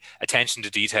the attention to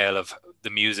detail of the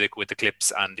music with the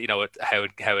clips and how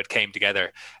it came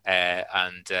together.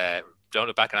 Don't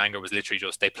Look Back in Anger was literally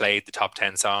just they played the top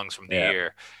 10 songs from the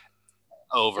year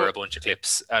over a bunch of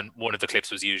clips, and one of the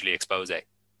clips was usually Expose.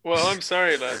 Well, I'm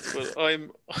sorry, lads, but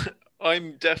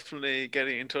I'm definitely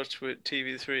getting in touch with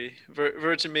TV3,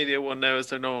 Virgin Media One now as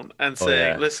they're known, and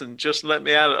saying, listen, just let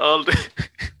me at it.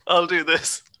 I'll do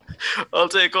this. I'll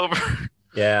take over.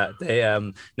 Yeah, they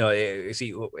no.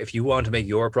 See, if you want to make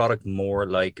your product more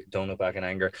like Don't Look Back in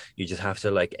Anger, you just have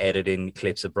to edit in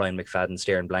clips of Brian McFadden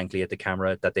staring blankly at the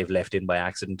camera that they've left in by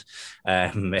accident.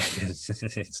 It's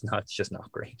just not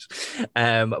great.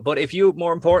 But if you're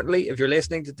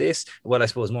listening to this, well, I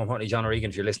suppose more importantly, John O'Regan,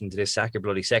 if you're listening to this, sack your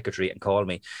bloody secretary and call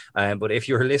me. But if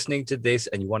you're listening to this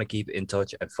and you want to keep in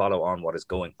touch and follow on what is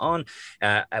going on,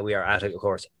 we are at, of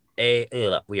course.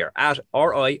 We are at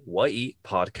RIYE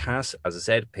Podcast. As I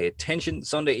said, pay attention.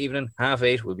 Sunday evening,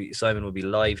 8:30. Simon will be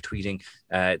live tweeting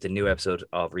the new episode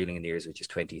of Reeling in the Years, which is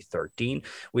 2013.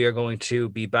 We are going to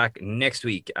be back next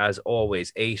week, as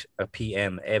always, 8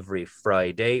 p.m. every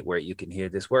Friday, where you can hear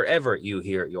this wherever you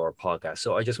hear your podcast.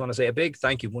 So I just want to say a big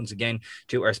thank you once again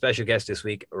to our special guest this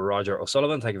week, Roger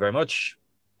O'Sullivan. Thank you very much.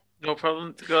 No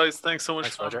problem, guys. Thanks so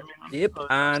much, Roger. Yep,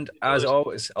 and as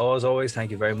always, thank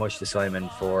you very much to Simon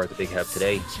for the big help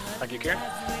today. Thank you, Kieran.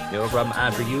 No problem.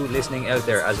 And for you listening out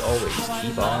there, as always,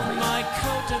 keep on reading. My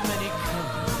coat of many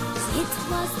colors. It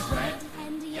was red.